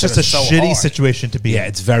dynamic. it's just a shitty situation to be Yeah, in.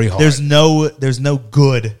 it's very hard. There's no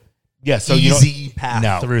good. Yeah, so easy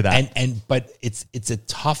path through that. But it's a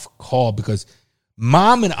tough call because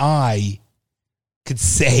mom and I could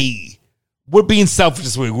say we're being selfish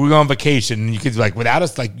this week. We're going on vacation, and you could be like, without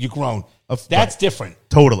us, like you're grown. That's different.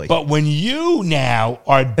 Totally. But when you now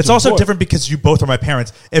are, It's also different because you both are my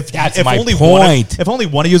parents. If my only point. if only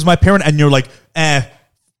one of you is my parent, and you're like,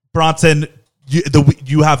 Bronson,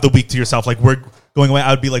 you have the week to yourself. Like we're going away.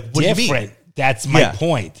 I would be like, what do you different. mean? That's my Yeah.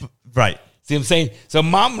 point. Right. See what I'm saying? So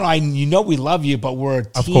mom and I, we love you, but we're a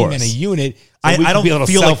Of team course. and a unit. So I we can don't be a little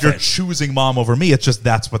feel like you're selfish. choosing mom over me. It's just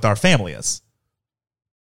that's what our family is.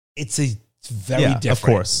 It's very Yeah, different. of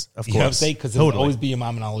course. You know what I'm saying? Because it'll Totally. always be your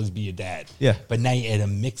mom and I'll always be your dad. Yeah. But now you add a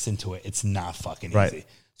mix into it. It's not fucking Right. easy.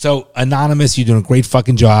 So, Anonymous, you're doing a great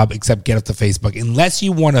fucking job, except get up to Facebook. Unless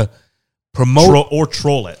you want to promote or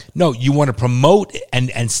troll it. No, you want to promote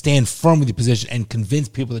and stand firm with your position and convince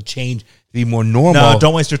people to change, to be more normal. No,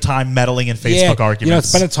 don't waste your time meddling in Facebook arguments. You know,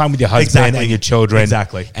 spend time with your husband and your children.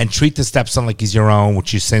 Exactly. And treat the stepson like he's your own,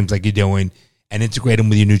 which it seems like you're doing, and integrate him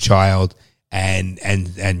with your new child, and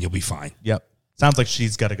you'll be fine. Yep. Sounds like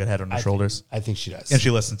she's got a good head on her shoulders. I think she does. And she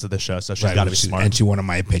listens to this show, so she's got to be smart. And she wanted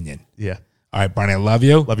my opinion. Yeah. All right, Barney, I love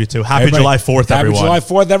you. Love you too. Happy July 4th, everyone. Happy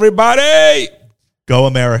July 4th, everybody. Go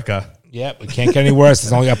America. Yep, it can't get any worse.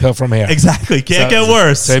 It's only uphill from here. Exactly. Can't get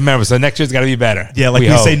worse. So remember, next year's got to be better. Yeah, like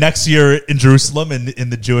we say next year in Jerusalem in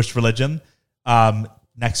the Jewish religion,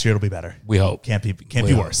 next year it'll be better. We hope. Can't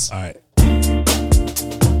be worse. All right.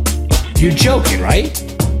 You're joking, right?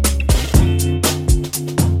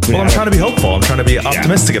 Well, I'm trying to be hopeful. I'm trying to be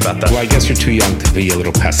optimistic about that. Well, I guess you're too young to be a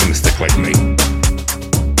little pessimistic like me.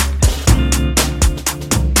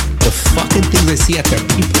 The fucking things I see out there,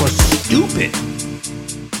 people are stupid.